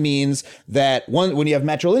 And that means that when you have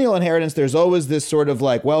matrilineal inheritance, there's always this sort of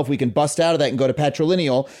like, well, if we can bust out of that and go to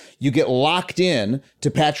patrilineal, you get locked in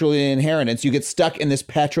to patrilineal inheritance. You get stuck in this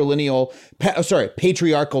patriarchal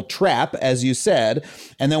trap, as you said.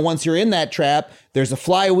 And then once you're in that trap, there's a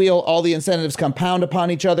flywheel, all the incentives compound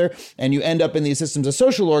upon each other, and you end up in these systems of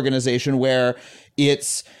social organization where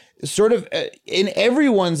it's sort of in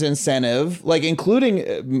everyone's incentive, like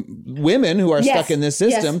including women who are stuck in this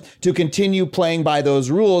system, to continue playing by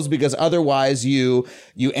those rules, because otherwise you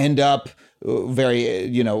end up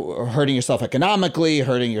very, hurting yourself economically,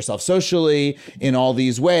 hurting yourself socially in all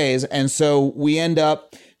these ways. And so we end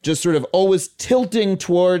up just sort of always tilting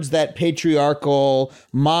towards that patriarchal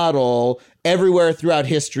model everywhere throughout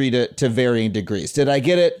history to varying degrees. Did I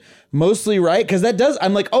get it mostly right? Because that does,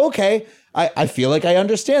 I'm like, oh, okay, I feel like I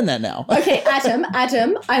understand that now. Okay, Adam,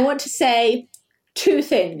 I want to say two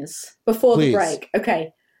things before the break.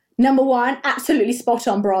 Okay. Number one, absolutely spot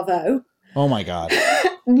on, bravo. Oh my God.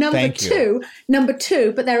 Number two,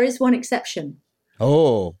 but there is one exception.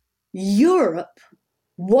 Oh. Europe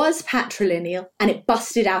was patrilineal and it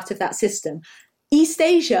busted out of that system. East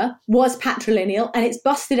Asia was patrilineal and it's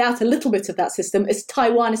busted out a little bit of that system, as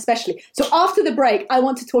Taiwan especially. So after the break, I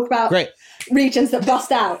want to talk about regions that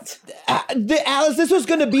bust out. Alice, this was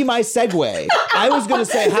going to be my segue. I was going to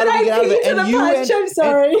say, how do we get out of it? And I'm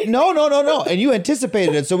sorry. No. And you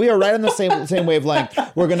anticipated it. So we are right on the same wavelength.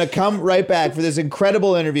 We're going to come right back for this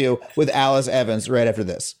incredible interview with Alice Evans right after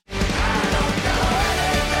this.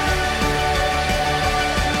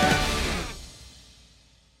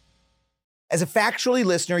 As a Factually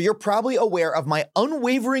listener, you're probably aware of my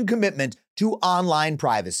unwavering commitment to online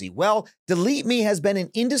privacy. Well, Delete Me has been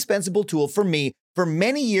an indispensable tool for me for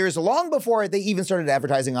many years, long before they even started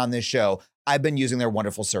advertising on this show. I've been using their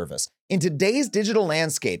wonderful service. In today's digital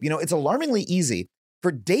landscape, it's alarmingly easy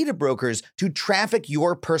for data brokers to traffic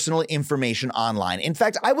your personal information online. In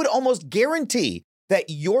fact, I would almost guarantee that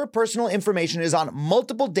your personal information is on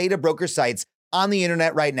multiple data broker sites on the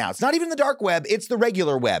internet right now. It's not even the dark web, it's the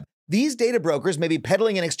regular web. These data brokers may be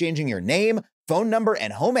peddling and exchanging your name, phone number,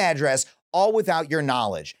 and home address, all without your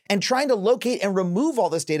knowledge. And trying to locate and remove all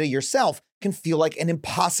this data yourself can feel like an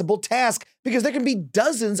impossible task because there can be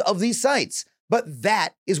dozens of these sites. But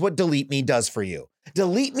that is what Delete Me does for you.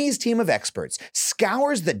 Delete Me's team of experts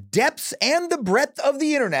scours the depths and the breadth of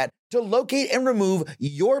the internet to locate and remove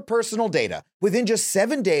your personal data. Within just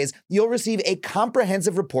 7 days, you'll receive a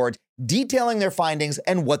comprehensive report detailing their findings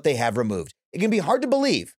and what they have removed. It can be hard to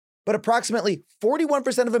believe, but approximately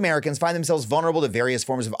 41% of Americans find themselves vulnerable to various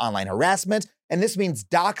forms of online harassment, and this means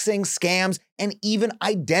doxing, scams, and even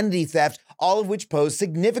identity theft, all of which pose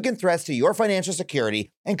significant threats to your financial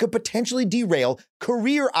security and could potentially derail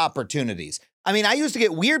career opportunities. I mean, I used to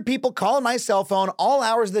get weird people calling my cell phone all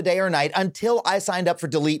hours of the day or night until I signed up for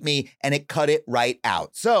Delete Me, and it cut it right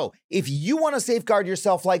out. So if you want to safeguard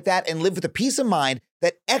yourself like that and live with the peace of mind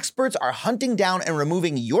that experts are hunting down and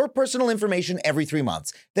removing your personal information every 3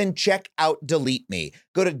 months, then check out Delete Me.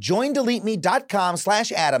 Go to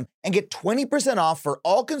joindeleteme.com/Adam and get 20% off for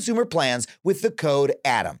all consumer plans with the code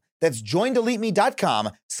Adam. That's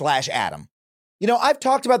joindeleteme.com/Adam. I've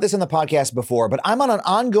talked about this in the podcast before, but I'm on an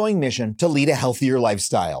ongoing mission to lead a healthier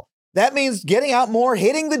lifestyle. That means getting out more,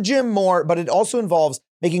 hitting the gym more, but it also involves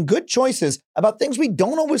making good choices about things we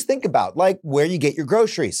don't always think about, like where you get your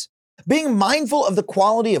groceries. Being mindful of the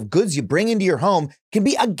quality of goods you bring into your home can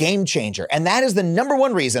be a game changer, and that is the number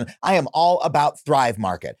one reason I am all about Thrive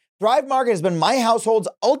Market. Thrive Market has been my household's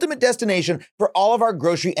ultimate destination for all of our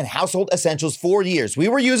grocery and household essentials for years. We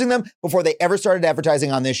were using them before they ever started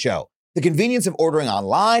advertising on this show. The convenience of ordering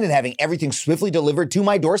online and having everything swiftly delivered to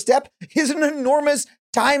my doorstep is an enormous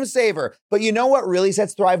time saver. But you know what really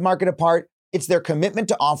sets Thrive Market apart? It's their commitment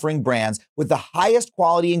to offering brands with the highest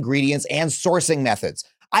quality ingredients and sourcing methods.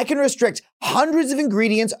 I can restrict hundreds of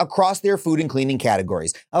ingredients across their food and cleaning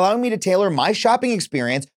categories, allowing me to tailor my shopping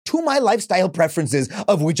experience to my lifestyle preferences,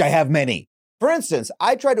 of which I have many. For instance,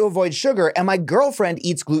 I try to avoid sugar and my girlfriend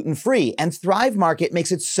eats gluten-free, and Thrive Market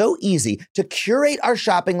makes it so easy to curate our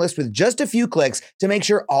shopping list with just a few clicks to make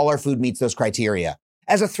sure all our food meets those criteria.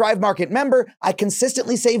 As a Thrive Market member, I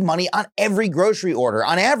consistently save money on every grocery order.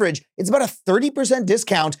 On average, it's about a 30%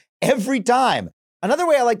 discount every time. Another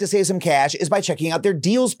way I like to save some cash is by checking out their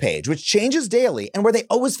deals page, which changes daily and where they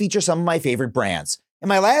always feature some of my favorite brands. In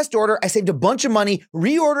my last order, I saved a bunch of money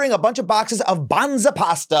reordering a bunch of boxes of Banza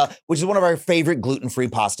pasta, which is one of our favorite gluten-free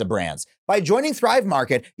pasta brands. By joining Thrive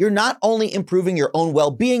Market, you're not only improving your own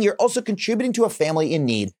well-being, you're also contributing to a family in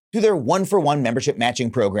need through their 1-for-1 membership matching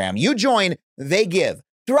program. You join, they give.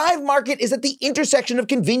 Thrive Market is at the intersection of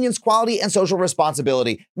convenience, quality, and social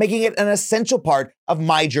responsibility, making it an essential part of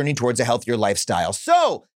my journey towards a healthier lifestyle.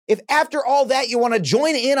 So, if after all that you want to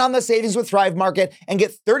join in on the savings with Thrive Market and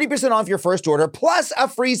get 30% off your first order plus a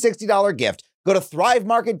free $60 gift, go to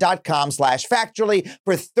thrivemarket.com/factually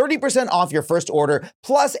for 30% off your first order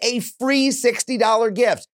plus a free $60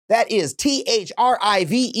 gift. That is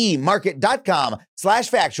THRIVE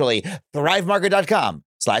market.com/factually,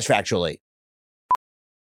 thrivemarket.com/factually.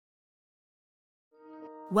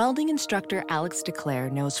 Welding instructor Alex DeClaire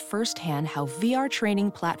knows firsthand how VR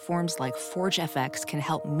training platforms like ForgeFX can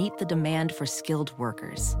help meet the demand for skilled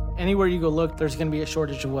workers. Anywhere you go look, there's going to be a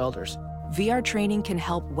shortage of welders. VR training can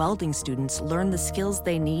help welding students learn the skills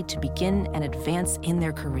they need to begin and advance in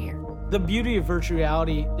their career. The beauty of virtual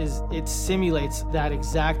reality is it simulates that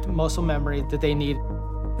exact muscle memory that they need.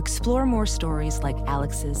 Explore more stories like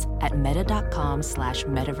Alex's at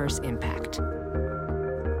meta.com/metaverseimpact.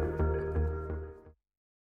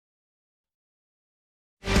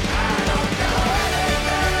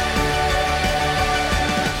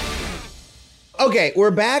 Okay, we're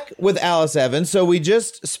back with Alice Evans. So we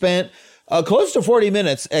just spent close to 40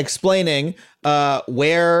 minutes explaining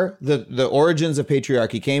where the origins of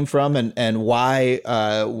patriarchy came from and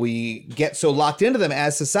why we get so locked into them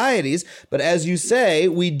as societies. But as you say,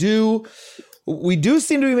 we do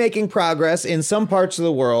seem to be making progress in some parts of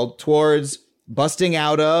the world towards busting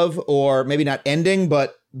out of, or maybe not ending,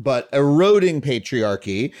 but eroding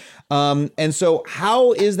patriarchy. And so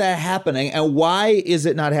how is that happening, and why is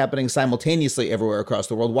it not happening simultaneously everywhere across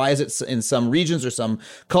the world? Why is it in some regions or some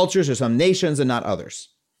cultures or some nations and not others?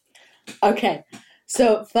 Okay,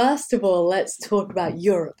 so first of all, let's talk about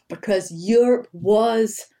Europe, because Europe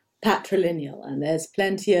was patrilineal, and there's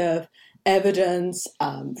plenty of evidence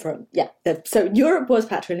so Europe was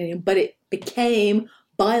patrilineal, but it became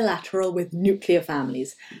bilateral with nuclear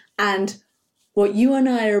families. And what you and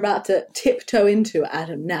I are about to tiptoe into,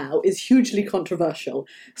 Adam, now is hugely controversial.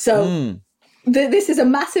 So this is a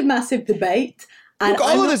massive, massive debate. And look,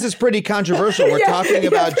 all of this is pretty controversial. We're talking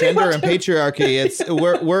about gender and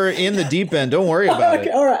patriarchy. We're in the deep end. Don't worry about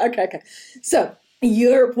it. All right. Okay. So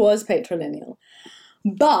Europe was patrilineal.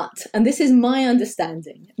 But, and this is my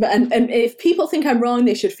understanding, and if people think I'm wrong,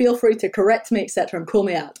 they should feel free to correct me, etc., and call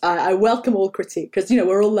me out. I welcome all critique, because,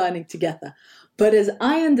 we're all learning together. But as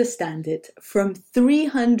I understand it, from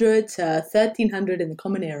 300 to 1300 in the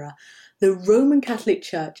Common Era, the Roman Catholic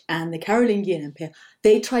Church and the Carolingian Empire,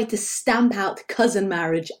 they tried to stamp out cousin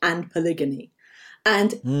marriage and polygamy.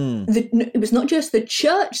 And it was not just the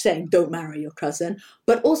church saying, don't marry your cousin,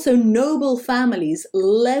 but also noble families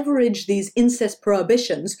leveraged these incest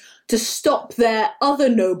prohibitions to stop their other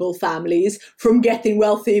noble families from getting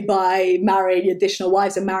wealthy by marrying additional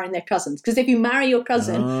wives and marrying their cousins. Because if you marry your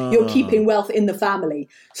cousin, you're keeping wealth in the family.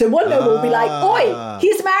 So one noble will be like, oi,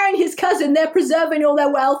 he's marrying his cousin, they're preserving all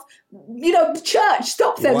their wealth. The church,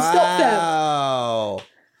 stop them, stop them. Wow.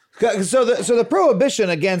 So the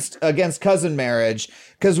prohibition against cousin marriage,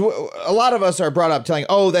 because a lot of us are brought up telling,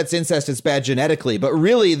 oh, that's incest, it's bad genetically, but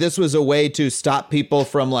really this was a way to stop people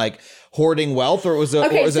from hoarding wealth, or it was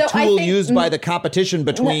a tool used by the competition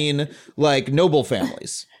between noble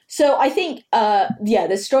families. So I think,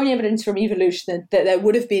 there's strong evidence from evolution that there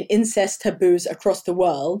would have been incest taboos across the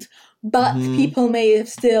world, but people may have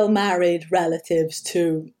still married relatives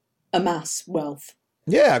to amass wealth.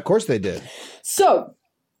 Yeah, of course they did. So,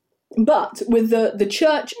 but with the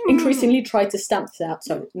church increasingly tried to stamp this out.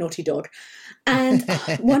 Sorry, naughty dog. And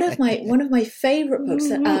one of my favorite books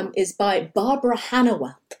is by Barbara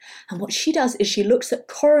Hannawalt. And what she does is she looks at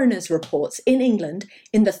coroner's reports in England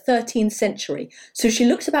in the 13th century. So she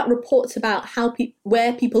looks about reports about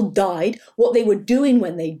where people died, what they were doing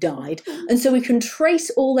when they died. And so we can trace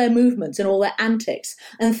all their movements and all their antics.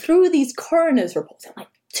 And through these coroner's reports,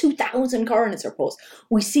 2,000 coroner's reports,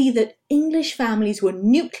 we see that English families were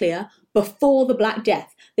nuclear before the Black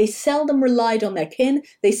Death. They seldom relied on their kin.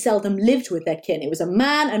 They seldom lived with their kin. It was a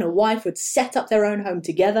man and a wife would set up their own home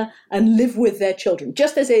together and live with their children,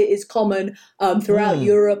 just as it is common throughout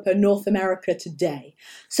Europe and North America today.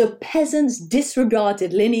 So peasants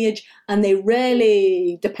disregarded lineage and they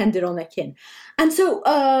rarely depended on their kin. And so,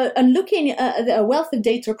 and looking at a wealth of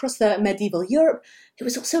data across the medieval Europe, there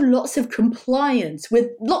was also lots of compliance with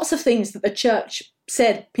lots of things that the church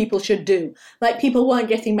said people should do. Like people weren't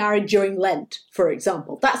getting married during Lent, for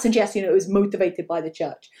example. That suggests, it was motivated by the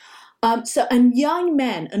church. And young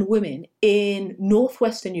men and women in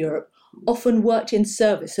northwestern Europe often worked in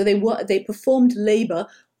service. So they performed labor.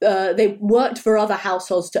 They worked for other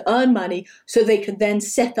households to earn money so they could then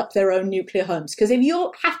set up their own nuclear homes. Because if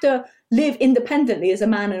you have to live independently as a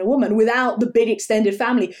man and a woman without the big extended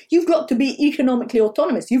family, you've got to be economically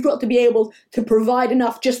autonomous. You've got to be able to provide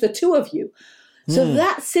enough, just the two of you. So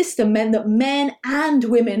that system meant that men and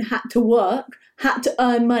women had to work, had to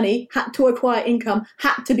earn money, had to acquire income,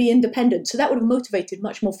 had to be independent. So that would have motivated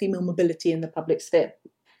much more female mobility in the public sphere.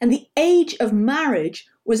 And the age of marriage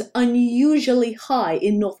was unusually high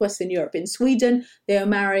in northwestern Europe. In Sweden, they are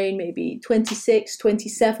marrying maybe 26,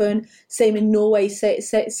 27, same in Norway,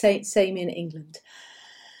 same in England.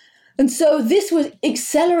 And so this was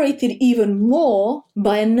accelerated even more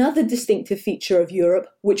by another distinctive feature of Europe,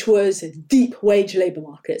 which was deep wage labour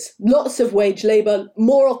markets. Lots of wage labour,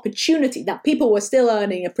 more opportunity. Now, people were still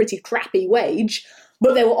earning a pretty crappy wage,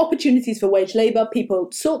 but there were opportunities for wage labour. People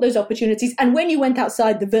sought those opportunities. And when you went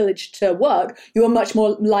outside the village to work, you were much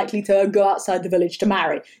more likely to go outside the village to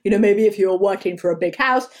marry. Maybe if you were working for a big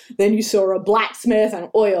house, then you saw a blacksmith and,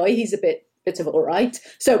 oi, he's a bit bit of all right.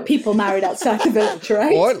 So people married outside the village,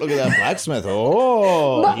 right? Oh, look at that blacksmith.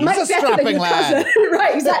 Oh, he's a strapping lad.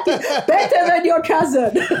 Right, exactly. Better than your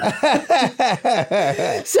cousin.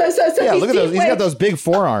 so yeah, look at those. He's got those big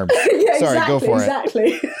forearms. Yeah, Sorry, exactly, go for it.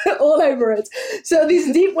 Exactly. All over it. So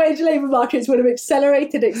these deep wage labour markets would have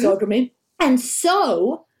accelerated exogamy. And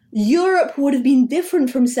so Europe would have been different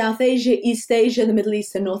from South Asia, East Asia, the Middle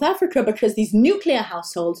East, and North Africa because these nuclear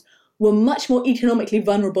households were much more economically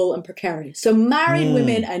vulnerable and precarious. So married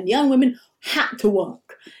women and young women had to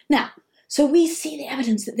work. Now, so we see the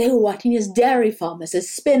evidence that they were working as dairy farmers, as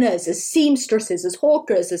spinners, as seamstresses, as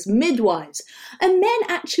hawkers, as midwives. And men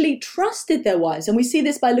actually trusted their wives. And we see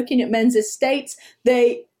this by looking at men's estates.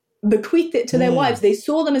 They bequeathed it to their wives. They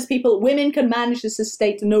saw them as people, women can manage this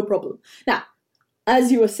estate, no problem. Now,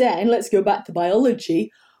 as you were saying, let's go back to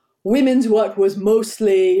biology. Women's work was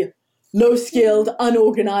mostly low-skilled,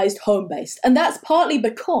 unorganized, home-based. And that's partly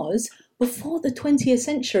because before the 20th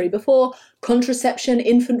century, before contraception,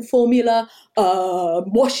 infant formula,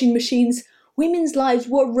 washing machines, women's lives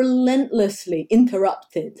were relentlessly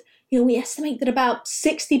interrupted. You know, we estimate that about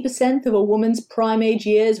 60% of a woman's prime age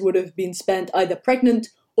years would have been spent either pregnant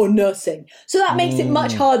or nursing. So that makes it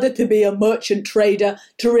much harder to be a merchant trader,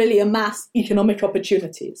 to really amass economic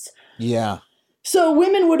opportunities. Yeah. So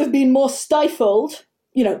women would have been more stifled,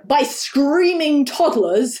 you know, by screaming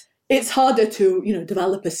toddlers. It's harder to, you know,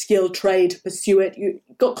 develop a skilled trade, pursue it. You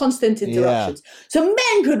got constant interruptions. Yeah. So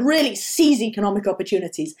men could really seize economic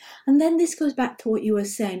opportunities. And then this goes back to what you were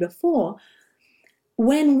saying before.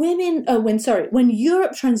 When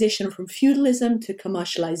Europe transitioned from feudalism to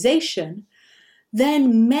commercialization,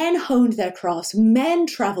 then men honed their crafts, men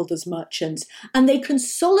traveled as merchants, and they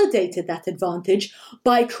consolidated that advantage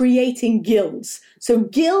by creating guilds. So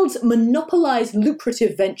guilds monopolized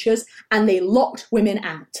lucrative ventures and they locked women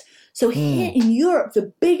out. So here in Europe,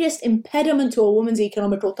 the biggest impediment to a woman's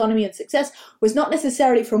economic autonomy and success was not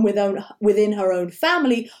necessarily from within her own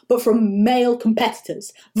family, but from male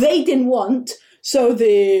competitors. They didn't want... So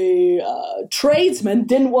the tradesmen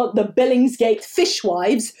didn't want the Billingsgate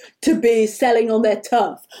fishwives to be selling on their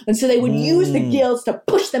turf. And so they would use the guilds to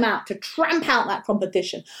push them out, to tramp out that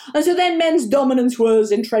competition. And so then men's dominance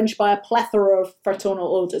was entrenched by a plethora of fraternal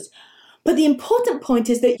orders. But the important point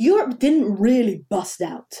is that Europe didn't really bust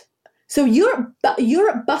out. So Europe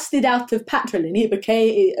busted out of patrilineal.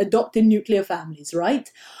 It adopted nuclear families, right?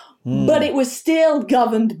 But it was still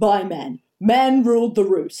governed by men. Men ruled the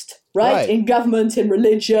roost, right? In government, in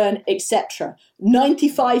religion, etc.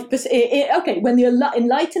 95%. When the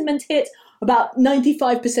Enlightenment hit, about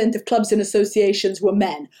 95% of clubs and associations were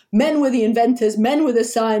men. Men were the inventors, men were the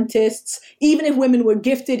scientists. Even if women were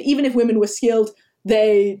gifted, even if women were skilled,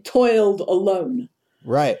 they toiled alone.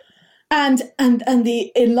 Right. And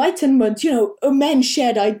the Enlightenment, you know, men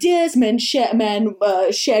shared ideas, men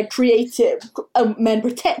shared creative, men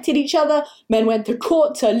protected each other, men went to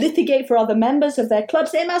court to litigate for other members of their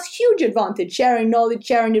clubs. They amassed huge advantage, sharing knowledge,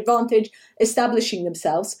 sharing advantage, establishing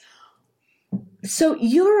themselves. So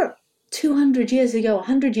Europe 200 years ago,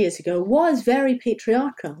 100 years ago, was very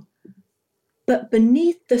patriarchal. But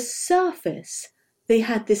beneath the surface, they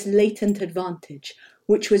had this latent advantage,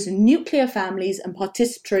 which was nuclear families and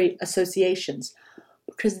participatory associations.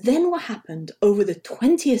 Because then what happened over the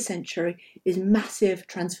 20th century is massive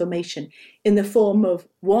transformation in the form of,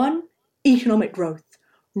 one, economic growth,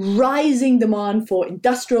 rising demand for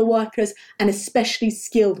industrial workers and especially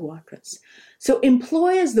skilled workers. So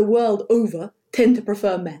employers the world over tend to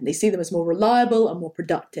prefer men. They see them as more reliable and more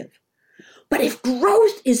productive. But if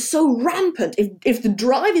growth is so rampant, if the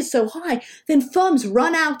drive is so high, then firms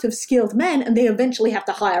run out of skilled men and they eventually have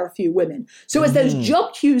to hire a few women. So as those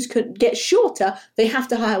job queues could get shorter, they have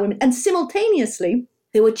to hire women. And simultaneously,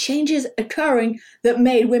 there were changes occurring that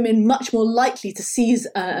made women much more likely to seize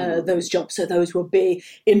those jobs. So those would be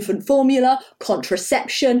infant formula,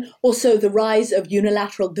 contraception, also the rise of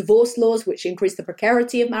unilateral divorce laws, which increased the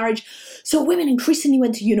precarity of marriage. So women increasingly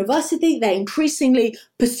went to university, they increasingly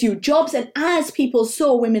pursued jobs, and as people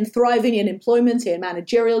saw women thriving in employment, in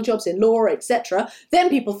managerial jobs, in law, etc., then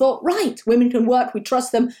people thought, right, women can work, we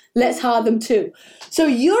trust them, let's hire them too. So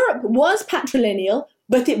Europe was patrilineal,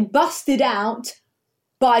 but it busted out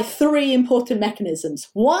by three important mechanisms.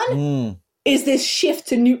 One is this shift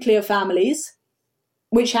to nuclear families,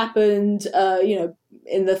 which happened,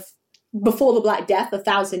 before the Black Death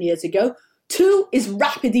 1,000 years ago. Two is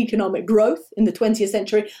rapid economic growth in the 20th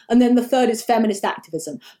century. And then the third is feminist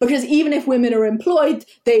activism. Because even if women are employed,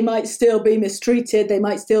 they might still be mistreated, they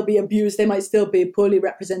might still be abused, they might still be poorly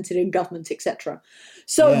represented in government, etc.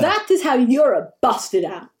 So that is how Europe busted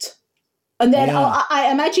out. And then I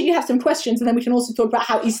imagine you have some questions, and then we can also talk about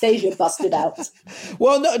how East Asia busted out.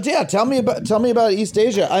 Well, no, yeah. Tell me about East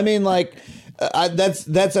Asia. I mean, like,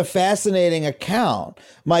 that's a fascinating account.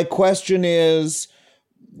 My question is,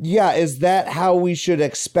 is that how we should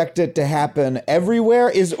expect it to happen everywhere?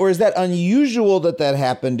 Or is that unusual that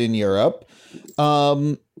happened in Europe?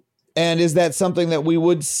 And is that something that we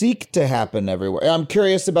would seek to happen everywhere? I'm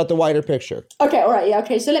curious about the wider picture. Okay, all right, yeah,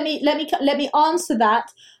 okay. So let me answer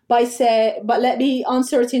that but let me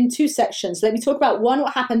answer it in two sections. Let me talk about one,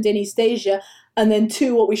 what happened in East Asia, and then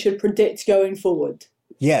two, what we should predict going forward.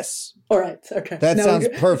 Yes. All right, okay. That sounds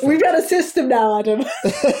perfect. We've got a system now, Adam.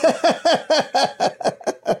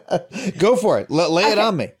 Go for it. Lay it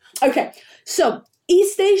on me. Okay, so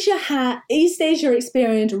East Asia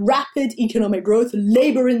experienced rapid economic growth,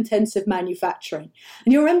 labor-intensive manufacturing.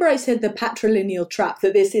 And you remember I said the patrilineal trap,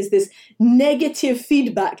 that this is this negative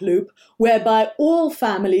feedback loop whereby all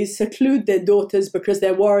families seclude their daughters because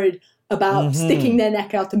they're worried about sticking their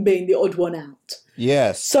neck out and being the odd one out.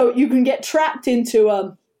 Yes. So you can get trapped into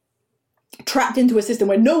a system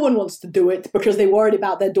where no one wants to do it because they're worried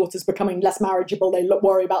about their daughters becoming less marriageable. They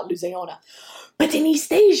worry about losing honor. But in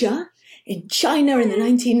East Asia, in China in the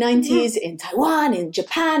 1990s, in Taiwan, in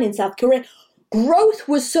Japan, in South Korea, growth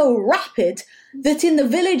was so rapid that in the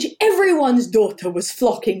village, everyone's daughter was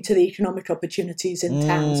flocking to the economic opportunities in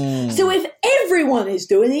towns. So if everyone is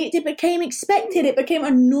doing it, it became expected. It became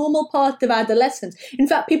a normal part of adolescence. In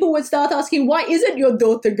fact, people would start asking, why isn't your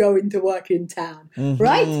daughter going to work in town?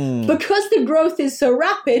 Right? Because the growth is so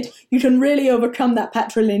rapid, you can really overcome that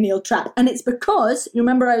patrilineal trap. And it's because, you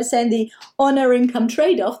remember I was saying the honor-income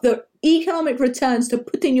trade-off, the economic returns to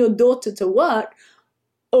putting your daughter to work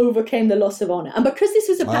overcame the loss of honor. And because this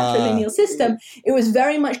was a patrilineal system, it was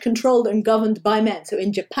very much controlled and governed by men. So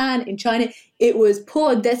in Japan, in China, it was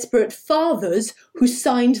poor, desperate fathers who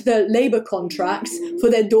signed the labor contracts for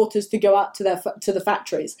their daughters to go out to the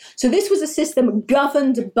factories. So this was a system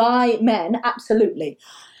governed by men, absolutely.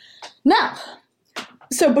 Now,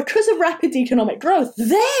 so because of rapid economic growth,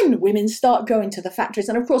 then women start going to the factories.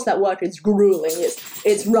 And of course, that work is grueling.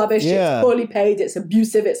 It's rubbish. Yeah. It's poorly paid. It's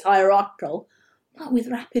abusive. It's hierarchical. But with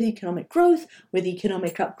rapid economic growth, with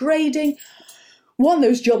economic upgrading, one,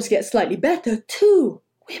 those jobs get slightly better. Two,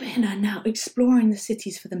 women are now exploring the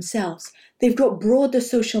cities for themselves. They've got broader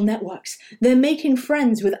social networks. They're making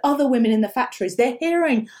friends with other women in the factories. They're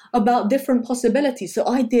hearing about different possibilities. So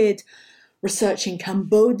I did research in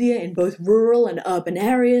Cambodia in both rural and urban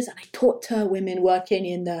areas, and I taught to women working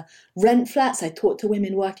in the rent flats. I taught to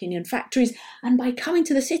women working in factories. And by coming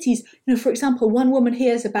to the cities, for example, one woman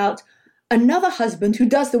hears about another husband who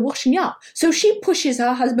does the washing up. So she pushes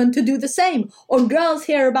her husband to do the same. Or girls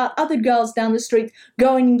hear about other girls down the street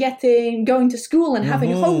going to school and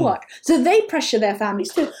having homework. So they pressure their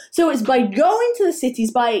families too. So it's by going to the cities,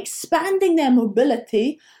 by expanding their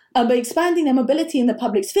mobility in the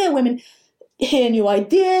public sphere, women hear new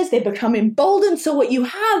ideas, they become emboldened. So what you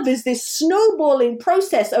have is this snowballing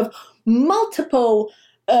process of multiple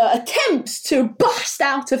attempts to bust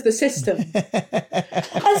out of the system. And so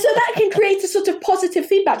that can create a sort of positive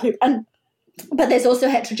feedback loop. But there's also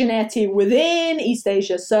heterogeneity within East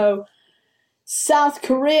Asia. So South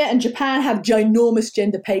Korea and Japan have ginormous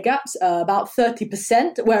gender pay gaps, about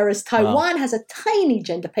 30%, whereas Taiwan has a tiny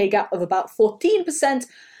gender pay gap of about 14%.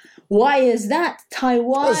 Why is that?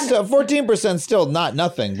 Taiwan... 14% still not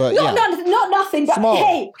nothing, but not nothing, but small.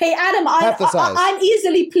 Hey, Adam, I'm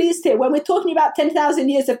easily pleased here. When we're talking about 10,000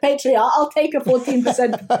 years of patriarchy, I'll take a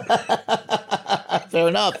 14%. Fair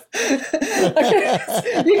enough. Okay.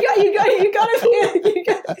 You got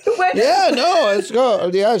it. Yeah, no, let's go.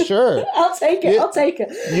 Yeah, sure. I'll take it.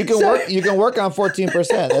 You can work on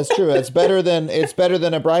 14%. That's true. It's better than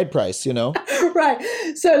a bride price, Right.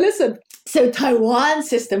 So listen. So Taiwan's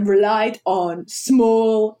system relied on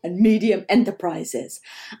small and medium enterprises.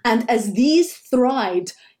 And as these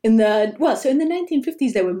thrived in the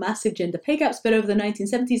 1950s, there were massive gender pay gaps, but over the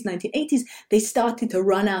 1970s, 1980s, they started to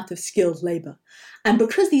run out of skilled labor. And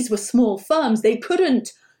because these were small firms, they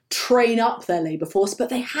couldn't train up their labor force, but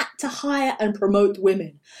they had to hire and promote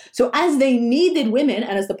women. So as they needed women,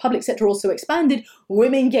 and as the public sector also expanded,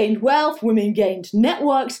 women gained wealth, women gained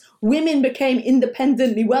networks, women became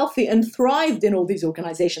independently wealthy and thrived in all these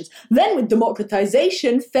organizations. Then with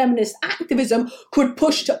democratization, feminist activism could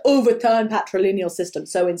push to overturn patrilineal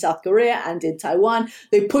systems. So in South Korea and in Taiwan,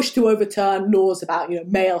 they pushed to overturn laws about,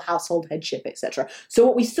 male household headship, etc. So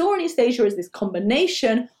what we saw in East Asia is this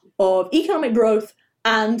combination of economic growth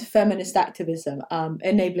and feminist activism,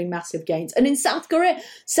 enabling massive gains. And in South Korea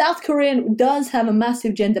does have a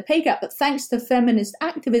massive gender pay gap, but thanks to feminist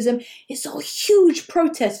activism, it's a huge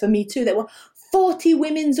protest for Me Too. There were 40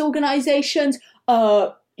 women's organizations,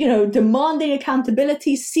 demanding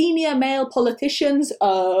accountability. Senior male politicians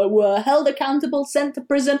were held accountable, sent to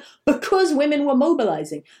prison because women were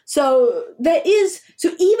mobilizing. So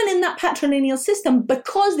even in that patrilineal system,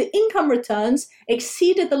 because the income returns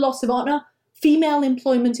exceeded the loss of honor, female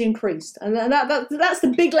employment increased. And that's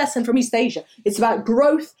the big lesson from East Asia. It's about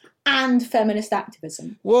growth and feminist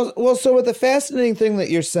activism. Well, so what the fascinating thing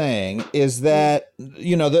that you're saying is that,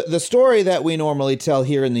 the story that we normally tell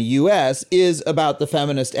here in the U.S. is about the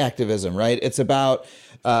feminist activism, right? It's about,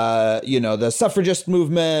 the suffragist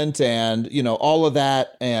movement and, all of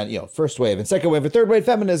that and, first wave and second wave and third wave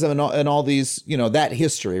feminism and all these, that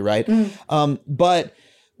history, right? But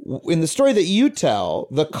in the story that you tell,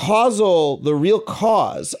 the real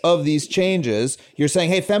cause of these changes, you're saying,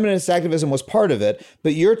 hey, feminist activism was part of it,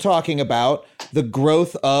 but you're talking about the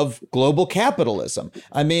growth of global capitalism.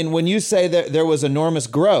 I mean, when you say that there was enormous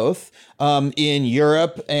growth in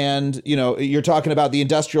Europe and, you're talking about the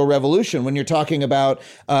Industrial Revolution, when you're talking about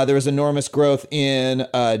there was enormous growth in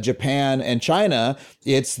Japan and China,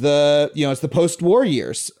 it's the post-war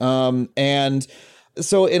years. And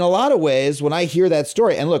so in a lot of ways, when I hear that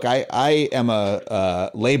story, and look, I am a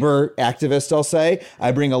labor activist, I'll say.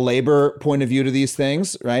 I bring a labor point of view to these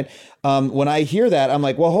things, right? When I hear that, I'm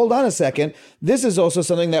like, well, hold on a second. This is also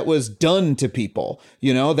something that was done to people,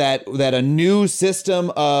 that a new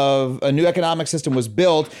economic system was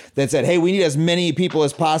built that said, hey, we need as many people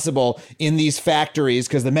as possible in these factories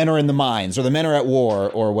because the men are in the mines or the men are at war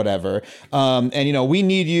or whatever. And we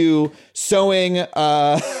need you sewing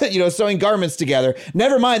garments together.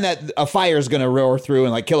 Never mind that a fire is going to roar through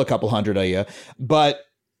and kill a couple hundred of you. But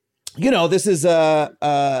this is, in a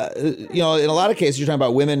lot of cases, you're talking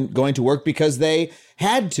about women going to work because they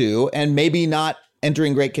had to and maybe not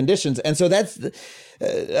entering great conditions. And so that's,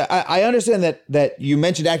 I understand that you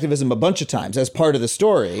mentioned activism a bunch of times as part of the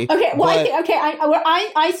story. Okay, well,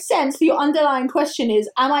 I sense your underlying question is,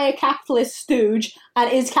 am I a capitalist stooge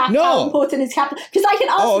and is capital how important is capital? Because I can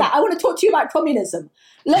answer that. I want to talk to you about communism.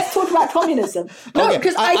 Let's talk about communism. No,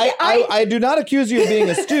 because I do not accuse you of being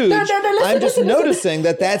a stooge. I'm just noticing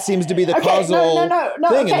that seems to be the causal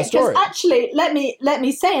thing in the story. Actually, let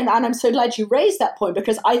me say, and I'm so glad you raised that point,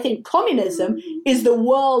 because I think communism is the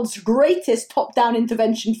world's greatest top-down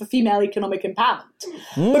intervention for female economic empowerment.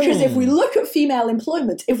 Because if we look at female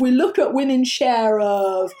employment, if we look at women's share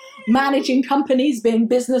of managing companies, being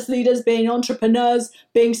business leaders, being entrepreneurs,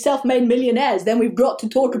 being self-made millionaires, then we've got to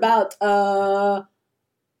talk about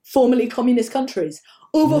formerly communist countries.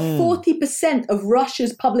 Over 40% of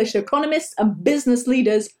Russia's published economists and business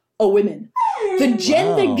leaders are women. The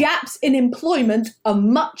gender gaps in employment are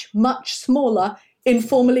much, much smaller in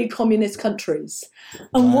formerly communist countries.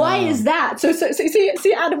 And why is that? So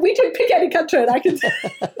see, Adam, we can pick any country and I can...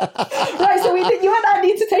 Right, so you and I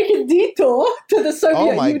need to take a detour to the Soviet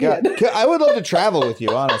Union. Oh my God. I would love to travel with you,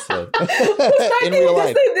 honestly. In real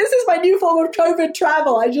life. This is my new form of COVID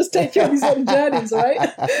travel. I just take you on these little journeys, right?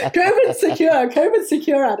 COVID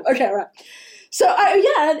secure, Adam. Okay, right. So,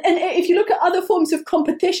 and if you look at other forms of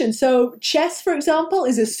competition, so chess, for example,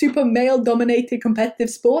 is a super male-dominated competitive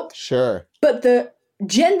sport. Sure. But the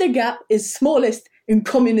gender gap is smallest in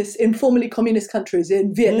formerly communist countries,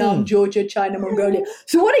 in Vietnam, Georgia, China, Mongolia.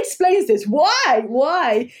 So what explains this?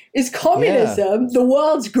 Why is communism the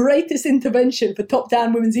world's greatest intervention for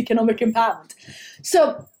top-down women's economic empowerment?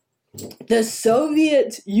 So the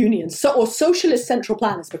Soviet Union, or socialist central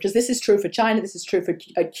planners, because this is true for China, this is true for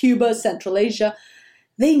Cuba, Central Asia,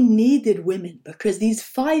 they needed women because these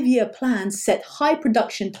 5-year plans set high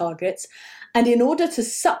production targets. And in order to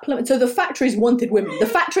supplement, so the factories wanted women. The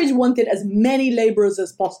factories wanted as many laborers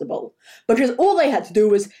as possible because all they had to do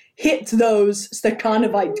was hit those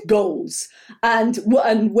Stakhanovite goals. And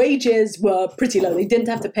wages were pretty low. They didn't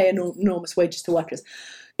have to pay enormous wages to workers.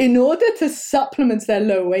 In order to supplement their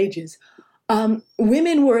low wages,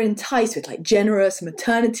 women were enticed with generous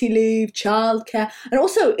maternity leave, childcare, and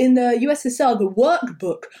also in the USSR, the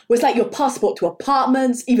workbook was your passport to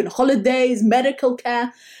apartments, even holidays, medical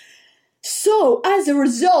care. So as a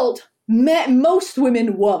result, most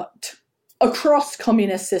women worked across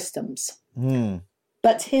communist systems.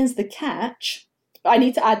 But here's the catch. I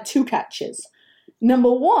need to add 2 catches.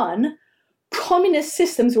 Number one, communist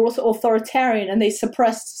systems were also authoritarian, and they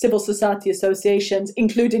suppressed civil society associations,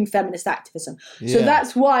 including feminist activism. So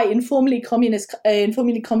that's why in formerly communist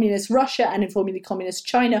Russia and in formerly communist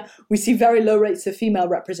China, we see very low rates of female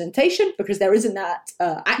representation, because there isn't that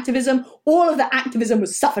activism. All of the activism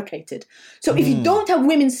was suffocated. So if you don't have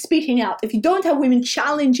women speaking out, if you don't have women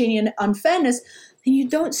challenging unfairness, then you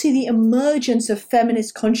don't see the emergence of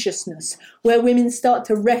feminist consciousness, where women start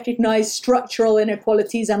to recognize structural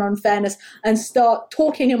inequalities and unfairness and start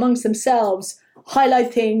talking amongst themselves,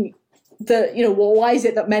 highlighting why is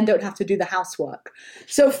it that men don't have to do the housework?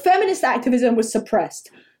 So feminist activism was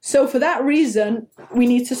suppressed. So for that reason, we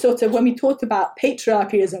need to when we talked about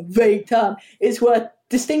patriarchy as a vague term, it's worth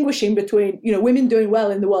distinguishing between, women doing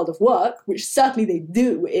well in the world of work, which certainly they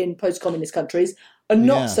do in post-communist countries, and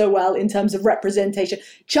not so well in terms of representation.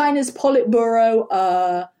 China's Politburo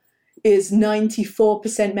is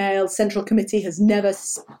 94% male. Central Committee has never,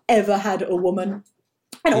 ever had a woman.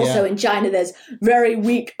 And also in China, there's very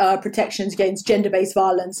weak protections against gender-based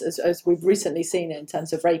violence, as we've recently seen in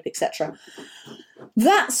terms of rape, etc.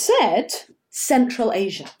 That said, Central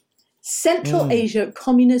Asia,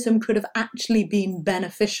 communism could have actually been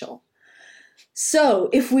beneficial. So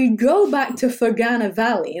if we go back to Fergana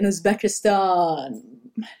Valley in Uzbekistan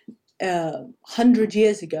 100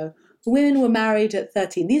 years ago, women were married at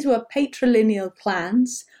 13. These were patrilineal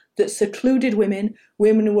clans that secluded women.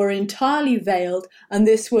 Women were entirely veiled, and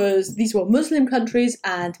these were Muslim countries,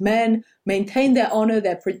 and men maintained their honor,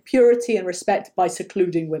 their purity and respect by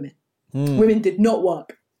secluding women. Women did not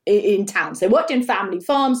work in towns. They worked in family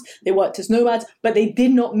farms, they worked as nomads, but they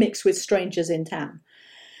did not mix with strangers in town.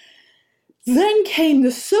 Then came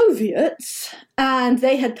the Soviets, and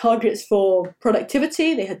they had targets for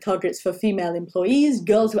productivity. They had targets for female employees.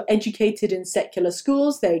 Girls were educated in secular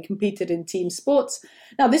schools. They competed in team sports.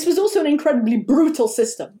 Now, this was also an incredibly brutal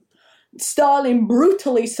system. Stalin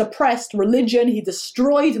brutally suppressed religion. He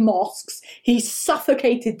destroyed mosques. He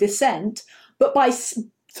suffocated dissent. But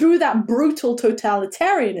through that brutal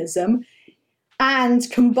totalitarianism, and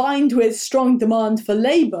combined with strong demand for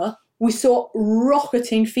labor, we saw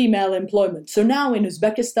rocketing female employment. So now in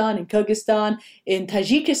Uzbekistan, in Kyrgyzstan, in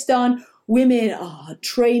Tajikistan, women are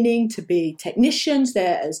training to be technicians,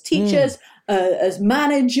 they're as teachers, as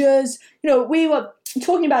managers. We were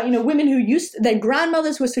talking about, women who their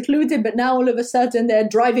grandmothers were secluded, but now all of a sudden they're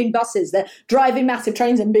driving buses, they're driving massive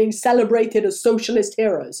trains and being celebrated as socialist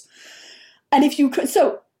heroes. And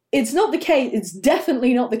it's not the case, it's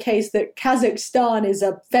definitely not the case that Kazakhstan is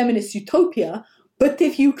a feminist utopia. But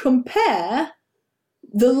if you compare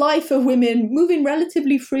the life of women moving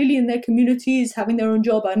relatively freely in their communities, having their own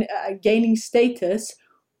job and gaining status,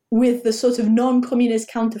 with the sort of non-communist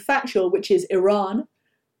counterfactual, which is Iran,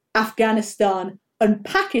 Afghanistan, and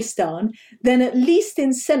Pakistan, then at least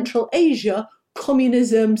in Central Asia,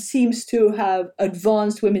 communism seems to have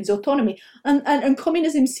advanced women's autonomy. And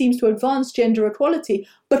communism seems to advance gender equality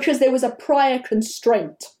because there was a prior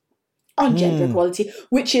constraint on gender equality,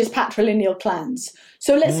 which is patrilineal clans.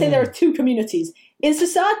 So let's say there are two communities. In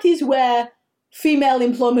societies where female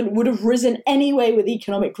employment would have risen anyway with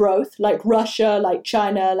economic growth, like Russia, like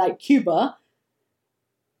China, like Cuba,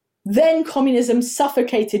 then communism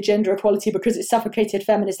suffocated gender equality because it suffocated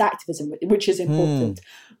feminist activism, which is important.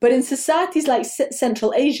 But in societies like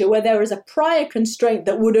Central Asia, where there is a prior constraint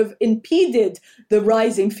that would have impeded the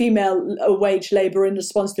rising female wage labor in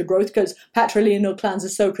response to growth, because patrilineal clans are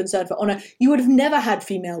so concerned for honor, you would have never had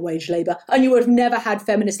female wage labor, and you would have never had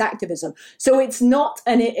feminist activism. So it's not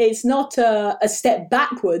a step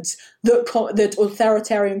backwards that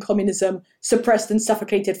authoritarian communism suppressed and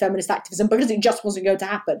suffocated feminist activism, because it just wasn't going to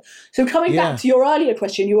happen. So coming back to your earlier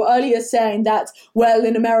question, you were earlier saying that, well,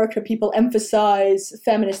 in America, people emphasize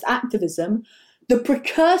feminist activism. The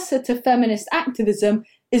precursor to feminist activism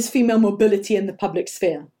is female mobility in the public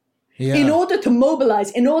sphere. Yeah. In order to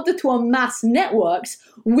mobilize, in order to amass networks,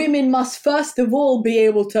 women must first of all be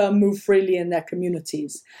able to move freely in their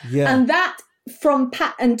communities. Yeah. And that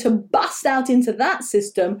and to bust out into that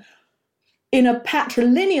system, in a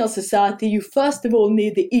patrilineal society, you first of all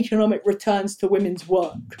need the economic returns to women's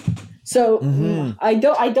work. So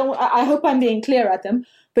I hope I'm being clear, Adam.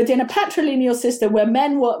 But in a patrilineal system where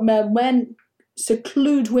men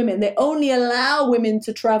seclude women, they only allow women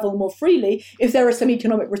to travel more freely if there are some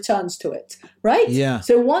economic returns to it, right? Yeah.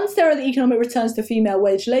 So once there are the economic returns to female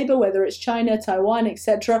wage labor, whether it's China, Taiwan,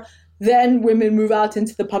 etc., then women move out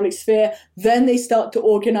into the public sphere. Then they start to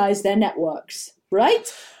organize their networks,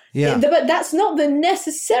 right? Yeah. But that's not the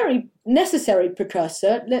necessary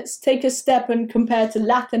precursor. Let's take a step and compare to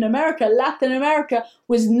Latin America. Latin America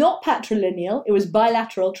was not patrilineal. It was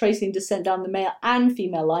bilateral, tracing descent down the male and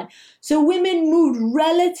female line. So women moved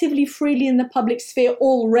relatively freely in the public sphere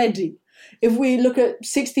already. If we look at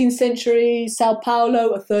 16th century Sao Paulo,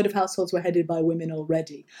 a third of households were headed by women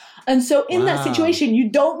already. And so in that situation, you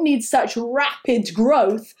don't need such rapid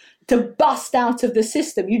growth to bust out of the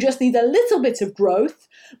system. You just need a little bit of growth,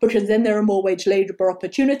 because then there are more wage labor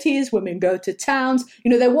opportunities. Women go to towns.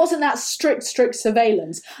 There wasn't that strict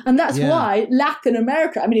surveillance. And that's why Latin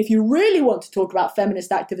America, I mean, if you really want to talk about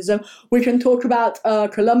feminist activism, we can talk about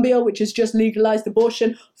Colombia, which has just legalized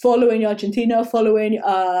abortion, following Argentina, following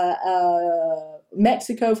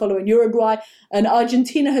Mexico, following Uruguay. And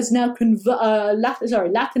Argentina has now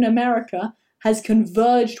Latin America has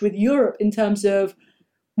converged with Europe in terms of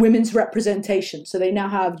women's representation. So they now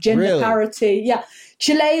have gender parity. Yeah.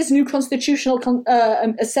 Chile's new constitutional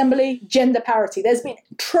assembly, gender parity. There's been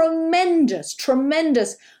tremendous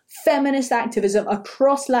feminist activism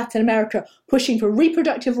across Latin America, pushing for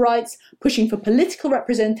reproductive rights, pushing for political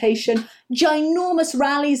representation, ginormous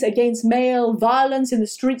rallies against male violence in the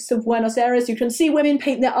streets of Buenos Aires. You can see women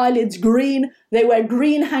paint their eyelids green. They wear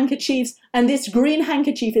green handkerchiefs, and this green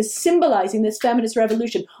handkerchief is symbolizing this feminist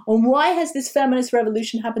revolution. And why has this feminist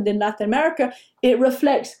revolution happened in Latin America? It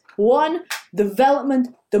reflects, one, development,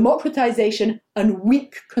 democratization, and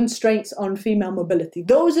weak constraints on female mobility.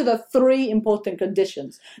 Those are the three important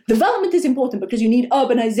conditions. Development is important because you need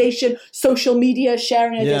urbanization, social media,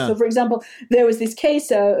 sharing ideas. Yeah. So, for example, there was this case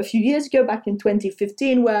a few years ago, back in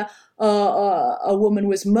 2015, where a woman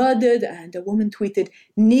was murdered, and a woman tweeted,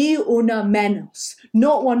 "Ni una menos,"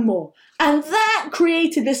 not one more. And that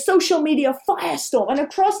created this social media firestorm. And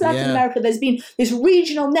across Latin America, there's been this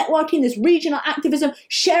regional networking, this regional activism,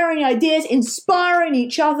 sharing ideas, inspiring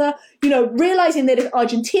each other, realizing that if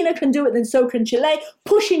Argentina can do it, then so can Chile,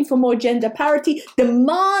 pushing for more gender parity,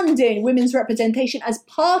 demanding women's representation as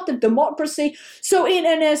part of democracy. So in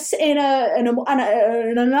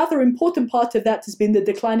another important part of that has been the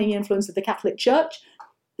declining influence of the Catholic Church.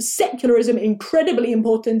 Secularism, incredibly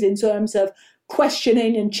important in terms of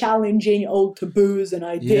questioning and challenging old taboos and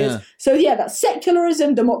ideas. Yeah. So that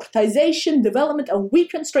secularism, democratization, development, and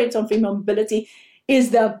weak constraints on female mobility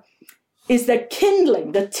is the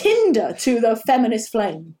kindling, the tinder to the feminist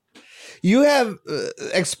flame. You have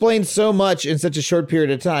explained so much in such a short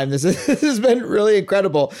period of time. This has been really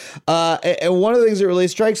incredible. And one of the things that really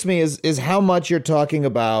strikes me is how much you're talking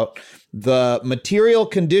about the material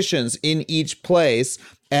conditions in each place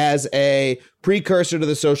as a precursor to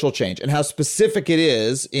the social change, and how specific it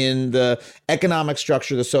is in the economic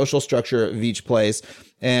structure, the social structure of each place,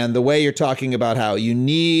 and the way you're talking about how you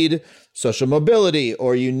need social mobility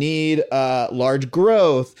or you need large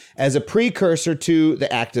growth as a precursor to the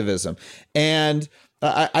activism. And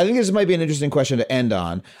I think this might be an interesting question to end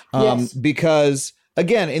on, because,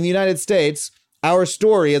 again, in the United States, our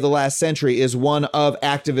story of the last century is one of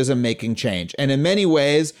activism making change. And in many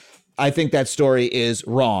ways, I think that story is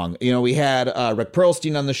wrong. We had Rick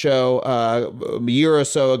Perlstein on the show a year or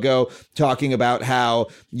so ago talking about how,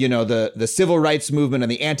 the civil rights movement and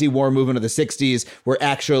the anti-war movement of the 60s were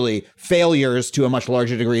actually failures to a much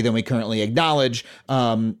larger degree than we currently acknowledge.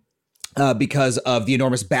 Because of the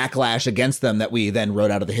enormous backlash against them that we then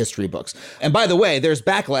wrote out of the history books. And by the way, there's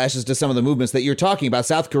backlashes to some of the movements that you're talking about.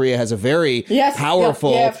 South Korea has a very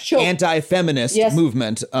powerful anti-feminist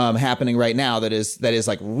movement happening right now that is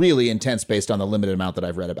like really intense based on the limited amount that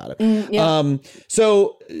I've read about it.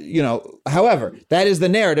 So, however, that is the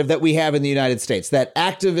narrative that we have in the United States, that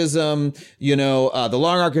activism, the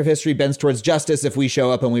long arc of history bends towards justice if we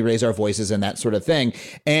show up and we raise our voices and that sort of thing.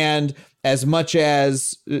 And as much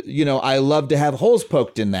as, I love to have holes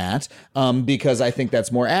poked in that because I think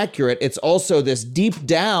that's more accurate, it's also this deep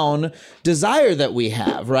down desire that we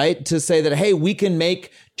have, right? To say that, hey, we can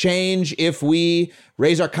make change if we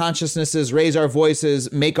raise our consciousnesses, raise our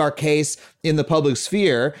voices, make our case in the public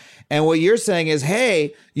sphere. And what you're saying is,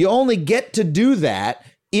 hey, you only get to do that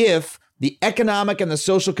if the economic and the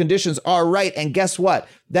social conditions are right. And guess what?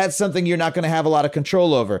 That's something you're not going to have a lot of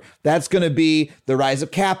control over. That's going to be the rise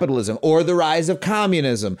of capitalism or the rise of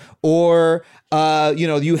communism, or,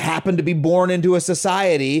 you happen to be born into a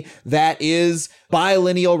society that is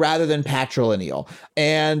bilineal rather than patrilineal.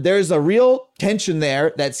 And there's a real tension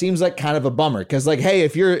there that seems like kind of a bummer, because hey,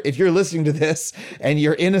 if you're listening to this and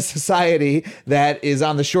you're in a society that is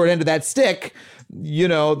on the short end of that stick,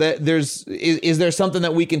 that is there something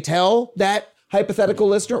that we can tell that hypothetical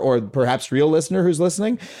listener or perhaps real listener who's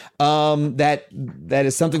listening, that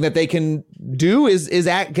is something that they can do?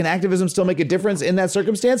 Can activism still make a difference in that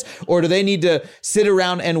circumstance? Or do they need to sit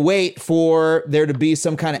around and wait for there to be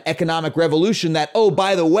some kind of economic revolution that, oh,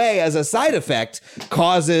 by the way, as a side effect,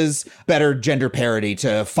 causes better gender parity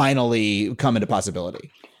to finally come into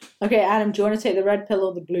possibility? Okay, Adam, do you want to take the red pill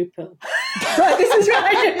or the blue pill? Right, this is where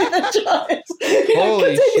I give you the choice.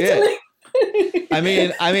 Holy shit. I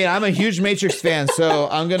mean, I'm a huge Matrix fan, so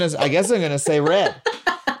I guess I'm gonna say red.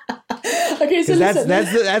 Okay, so listen.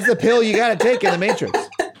 That's the pill you gotta take in the Matrix.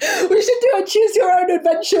 We should do a choose your own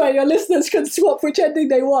adventure where your listeners can swap which ending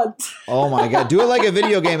they want. Oh my God. Do it like a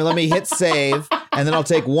video game and let me hit save, and then I'll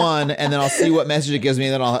take one, and then I'll see what message it gives me,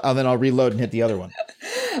 and then I'll reload and hit the other one.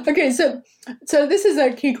 Okay, so this is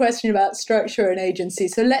a key question about structure and agency.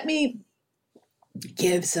 So let me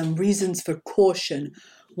give some reasons for caution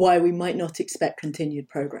why we might not expect continued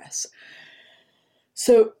progress.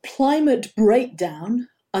 So climate breakdown,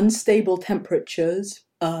 unstable temperatures,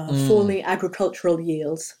 falling agricultural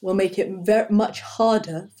yields will make it very much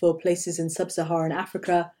harder for places in sub-Saharan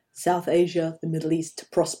Africa, South Asia, the Middle East to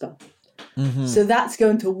prosper. Mm-hmm. So that's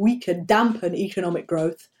going to dampen economic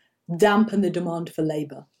growth, dampen the demand for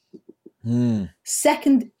labor.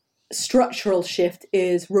 Second structural shift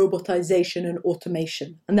is robotization and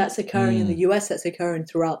automation. And that's occurring in the US, that's occurring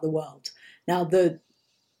throughout the world. Now, the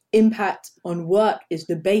impact on work is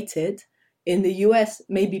debated. In the US,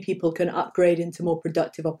 maybe people can upgrade into more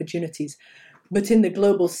productive opportunities. But in the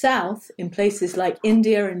global south, in places like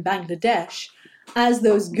India and Bangladesh, as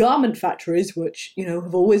those garment factories, which,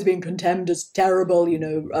 have always been condemned as terrible,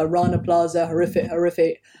 Rana Plaza,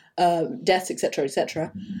 horrific deaths,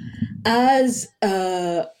 etc., as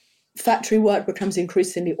factory work becomes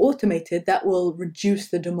increasingly automated, that will reduce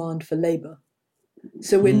the demand for labor.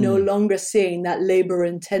 So we're no longer seeing that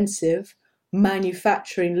labor-intensive,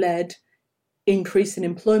 manufacturing-led increase in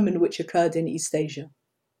employment which occurred in East Asia.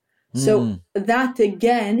 So that,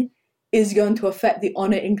 again, is going to affect the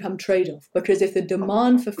honor-income trade-off, because if the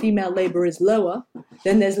demand for female labor is lower,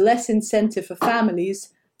 then there's less incentive for families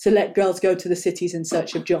to let girls go to the cities in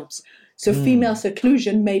search of jobs. So female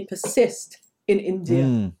seclusion may persist in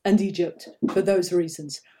India and Egypt for those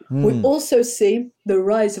reasons. We also see the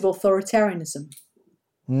rise of authoritarianism.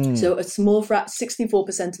 So a small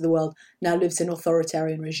 64% of the world now lives in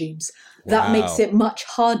authoritarian regimes. That makes it much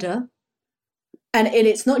harder. And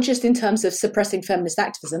it's not just in terms of suppressing feminist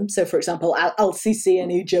activism. So, for example, Al-Sisi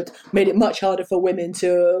in Egypt made it much harder for women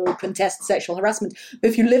to contest sexual harassment. But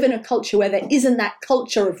if you live in a culture where there isn't that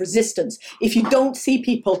culture of resistance, if you don't see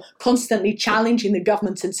people constantly challenging the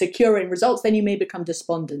government and securing results, then you may become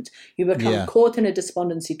despondent. You become caught in a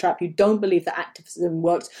despondency trap. You don't believe that activism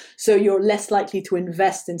works, so you're less likely to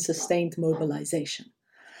invest in sustained mobilization.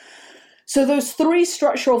 So those three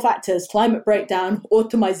structural factors, climate breakdown,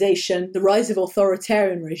 automation, the rise of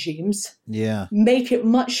authoritarian regimes, make it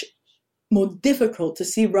much more difficult to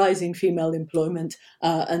see rising female employment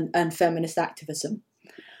and feminist activism.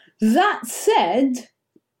 That said,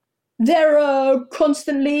 there are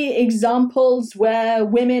constantly examples where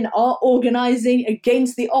women are organizing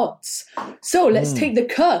against the odds. So let's take the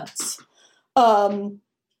Kurds.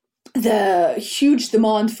 The huge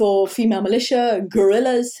demand for female militia,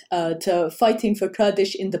 guerrillas, to fighting for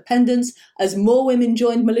Kurdish independence. As more women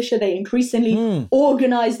joined militia, they increasingly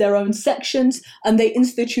organized their own sections, and they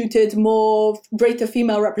instituted greater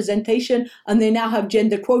female representation, and they now have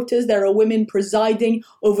gender quotas. There are women presiding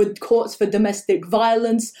over courts for domestic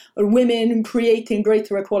violence, women creating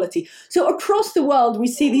greater equality. So across the world, we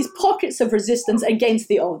see these pockets of resistance against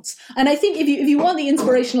the odds. And I think if you want the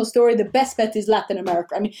inspirational story, the best bet is Latin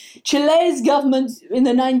America. I mean, Chile's government in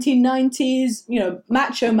the 1990s,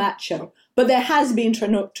 macho, but there has been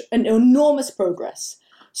an enormous progress.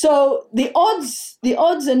 So the odds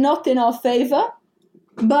are not in our favor,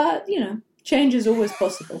 but, change is always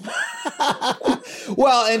possible.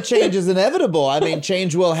 Well, and change is inevitable. I mean,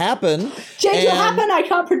 change will happen. Change will happen. I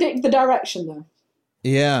can't predict the direction, though.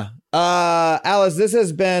 Yeah. Alice, this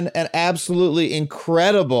has been an absolutely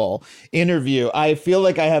incredible interview. I feel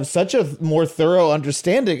like I have such a more thorough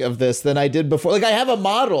understanding of this than I did before. Like, I have a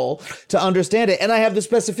model to understand it, and I have the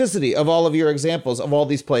specificity of all of your examples of all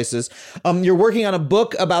these places. You're working on a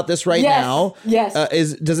book about this right now. Yes.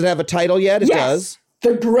 Does it have a title yet? It does.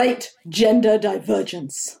 The Great Gender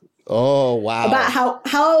Divergence. Oh, wow. About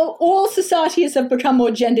how all societies have become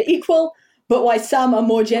more gender equal, but why some are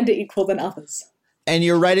more gender equal than others. And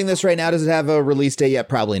you're writing this right now. Does it have a release date yet?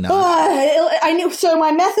 Probably not. I knew. So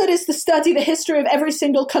my method is to study the history of every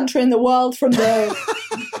single country in the world from the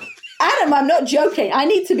Adam, I'm not joking. I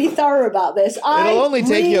need to be thorough about this. It'll only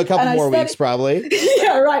take you a couple more weeks, probably.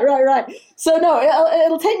 Yeah, right. So no,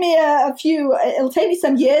 it'll take me it'll take me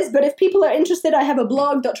some years, but if people are interested, I have a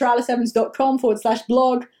blog,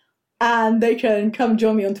 draliceevans.com/blog, and they can come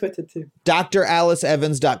join me on Twitter too.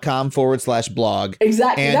 draliceevans.com/blog.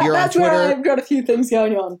 Exactly. And you're that's on Twitter. Where I've got a few things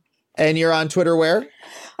going on. And you're on Twitter where?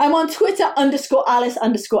 I'm on Twitter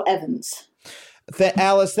 _Alice_Evans.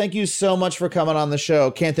 Alice, thank you so much for coming on the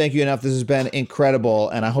show. Can't thank you enough. This has been incredible,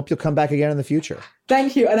 and I hope you'll come back again in the future.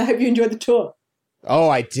 Thank you, and I hope you enjoyed the tour. Oh,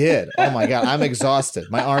 I did. Oh, my God. I'm exhausted.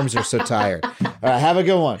 My arms are so tired. All right, have a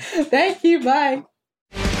good one. Thank you. Bye.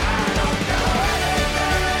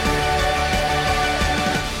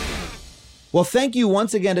 Well, thank you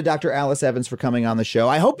once again to Dr. Alice Evans for coming on the show.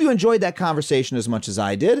 I hope you enjoyed that conversation as much as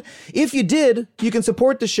I did. If you did, you can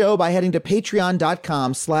support the show by heading to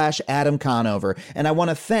patreon.com/Adam Conover. And I want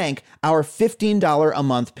to thank our $15 a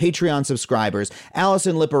month Patreon subscribers,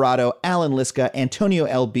 Allison Liperato, Alan Liska, Antonio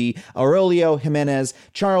LB, Aurelio Jimenez,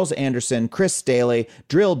 Charles Anderson, Chris Staley,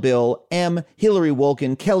 Drill Bill, M, Hillary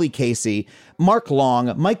Wolkin, Kelly Casey, Mark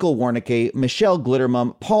Long, Michael Warnicke, Michelle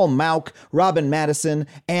Glittermum, Paul Mauk, Robin Madison,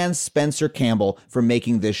 and Spencer Campbell for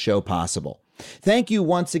making this show possible. Thank you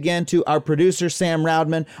once again to our producer, Sam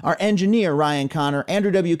Roudman, our engineer, Ryan Connor,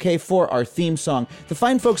 Andrew WK for our theme song, the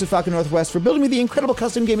fine folks at Falcon Northwest for building me the incredible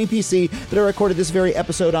custom gaming PC that I recorded this very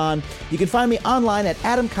episode on. You can find me online at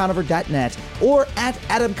adamconover.net or at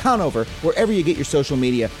Adam Conover, wherever you get your social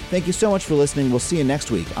media. Thank you so much for listening. We'll see you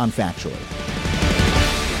next week on Factually.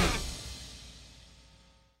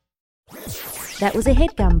 That was a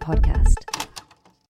HeadGum podcast.